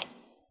worse,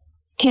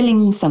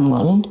 killing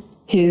someone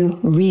who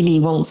really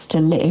wants to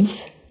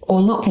live,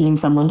 or not killing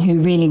someone who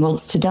really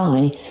wants to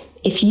die?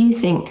 If you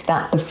think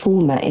that the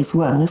former is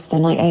worse,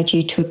 then I urge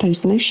you to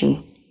oppose the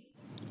motion.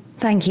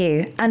 Thank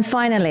you. And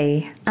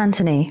finally,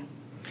 Anthony.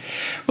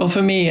 Well,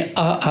 for me,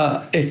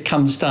 it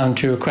comes down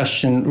to a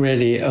question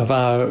really of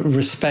our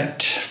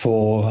respect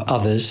for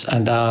others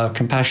and our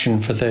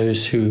compassion for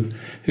those who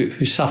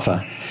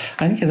suffer.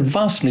 I think the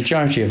vast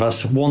majority of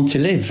us want to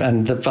live,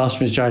 and the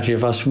vast majority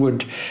of us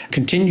would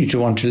continue to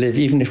want to live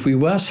even if we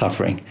were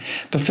suffering.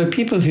 But for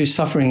people whose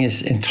suffering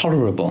is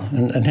intolerable,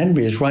 and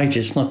Henry is right,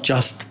 it's not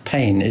just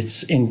pain,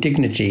 it's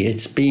indignity,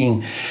 it's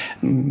being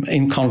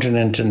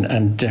incontinent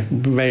and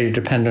very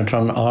dependent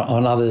on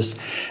others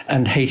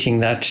and hating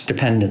that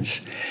dependence.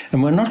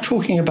 And we're not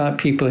talking about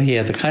people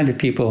here, the kind of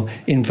people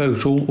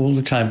invoked all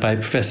the time by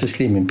Professor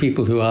Sleeman,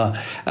 people who are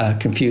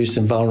confused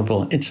and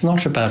vulnerable. It's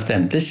not about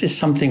them. This is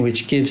something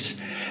which gives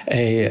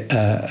a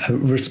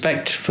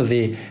respect for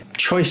the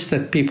choice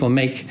that people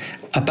make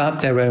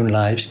about their own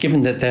lives,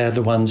 given that they're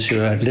the ones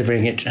who are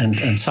living it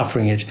and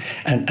suffering it,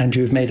 and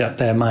who've made up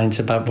their minds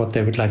about what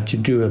they would like to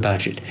do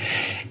about it.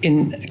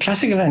 In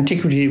classical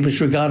antiquity, it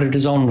was regarded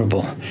as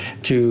honourable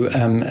to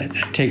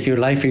take your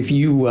life if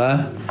you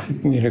were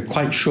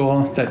quite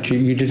sure that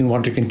you didn't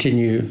want to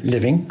continue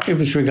living. It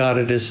was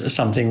regarded as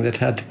something that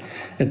had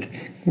a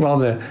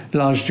rather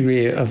large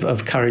degree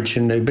of courage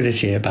and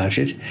nobility about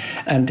it.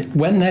 And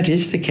when that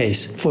is the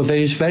case, for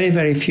those very,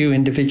 very few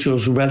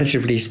individuals,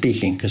 relatively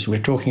speaking, because we're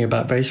talking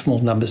about very small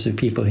numbers of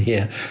people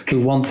here who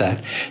want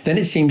that, then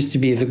it seems to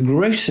be the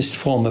grossest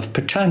form of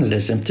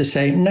paternalism to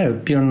say, no,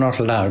 you're not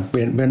allowed.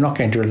 We're not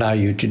going to allow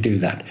you to do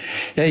that.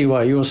 There you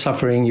are, you're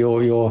suffering,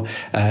 you're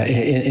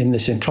in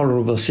this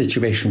intolerable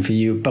situation for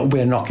you, but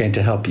we're not going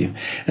to help you.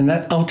 And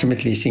that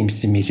ultimately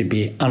seems to me to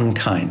be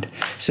unkind.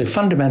 So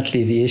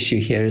fundamentally, the issue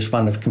here is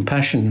one of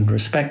compassion and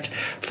respect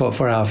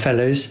for our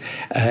fellows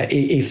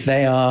if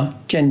they are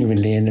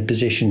genuinely in a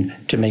position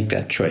to make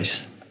that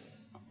choice.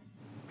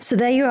 So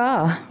there you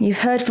are. You've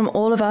heard from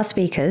all of our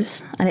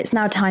speakers, and it's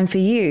now time for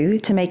you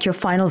to make your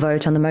final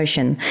vote on the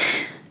motion.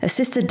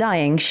 Assisted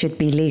dying should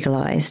be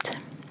legalised.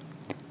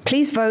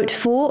 Please vote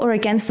for or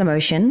against the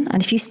motion,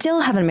 and if you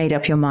still haven't made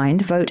up your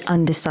mind, vote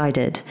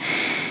undecided.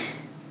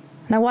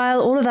 Now,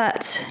 while all of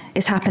that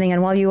is happening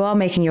and while you are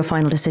making your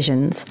final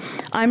decisions,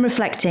 I'm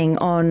reflecting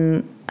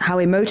on how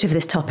emotive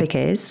this topic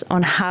is,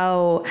 on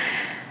how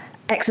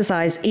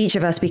exercised each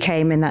of us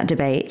became in that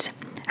debate.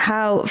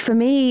 How, for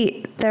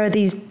me, there are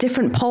these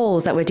different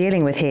poles that we're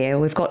dealing with here.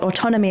 We've got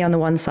autonomy on the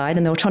one side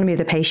and the autonomy of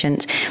the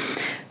patient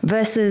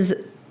versus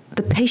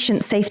the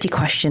patient safety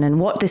question and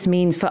what this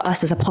means for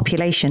us as a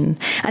population.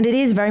 And it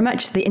is very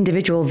much the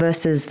individual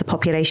versus the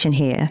population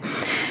here.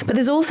 But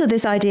there's also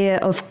this idea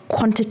of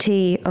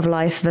quantity of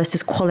life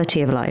versus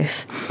quality of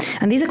life.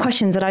 And these are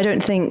questions that I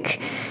don't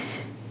think,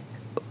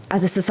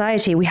 as a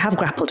society, we have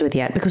grappled with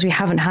yet, because we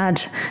haven't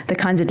had the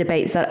kinds of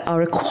debates that are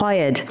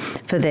required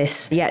for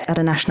this yet at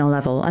a national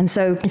level. And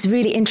so it's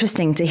really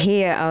interesting to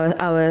hear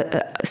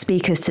our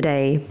speakers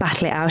today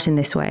battle it out in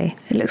this way.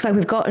 It looks like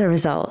we've got a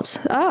result.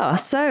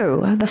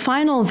 So the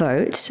final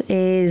vote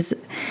is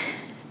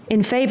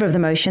in favour of the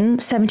motion,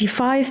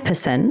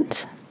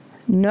 75%,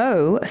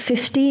 no,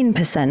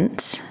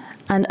 15%,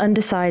 and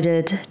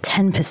undecided,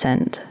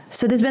 10%.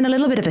 So there's been a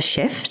little bit of a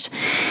shift.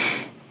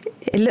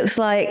 It looks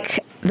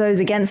like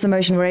those against the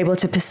motion were able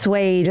to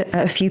persuade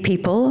a few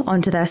people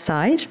onto their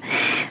side,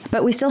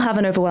 but we still have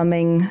an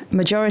overwhelming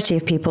majority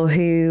of people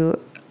who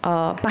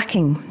are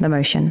backing the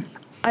motion.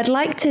 I'd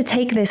like to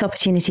take this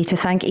opportunity to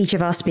thank each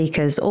of our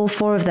speakers. All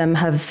four of them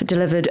have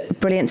delivered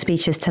brilliant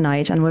speeches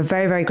tonight, and we're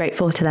very, very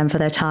grateful to them for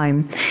their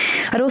time.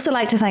 I'd also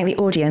like to thank the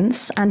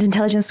audience and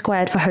Intelligence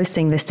Squared for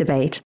hosting this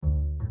debate.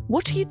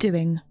 What are you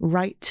doing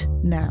right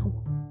now?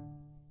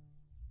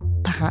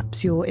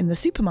 Perhaps you're in the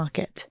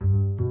supermarket.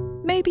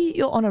 Maybe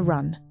you're on a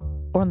run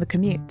or on the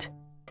commute.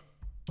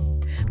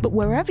 But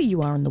wherever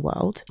you are in the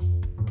world,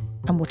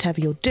 and whatever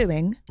you're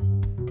doing,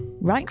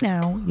 right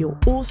now you're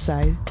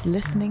also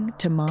listening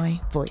to my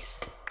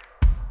voice.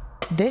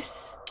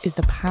 This is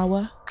the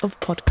power of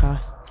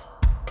podcasts.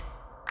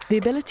 The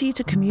ability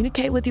to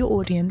communicate with your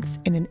audience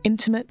in an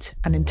intimate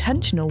and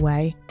intentional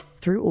way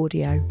through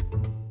audio.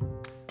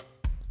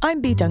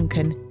 I'm Bea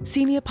Duncan,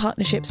 Senior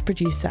Partnerships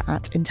Producer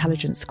at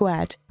Intelligence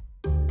Squared.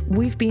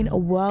 We've been a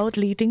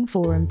world-leading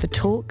forum for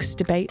talks,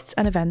 debates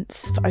and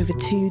events for over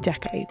 2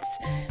 decades.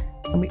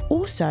 And we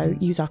also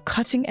use our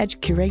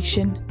cutting-edge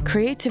curation,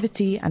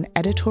 creativity and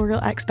editorial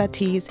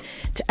expertise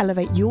to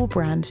elevate your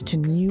brand to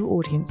new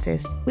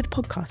audiences with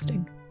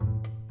podcasting.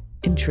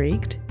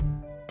 Intrigued?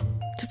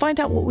 To find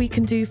out what we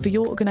can do for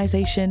your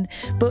organisation,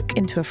 book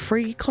into a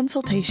free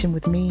consultation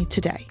with me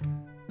today.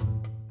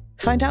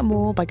 Find out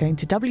more by going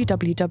to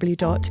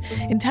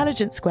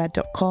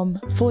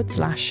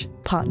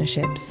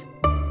www.intelligencesquared.com/partnerships.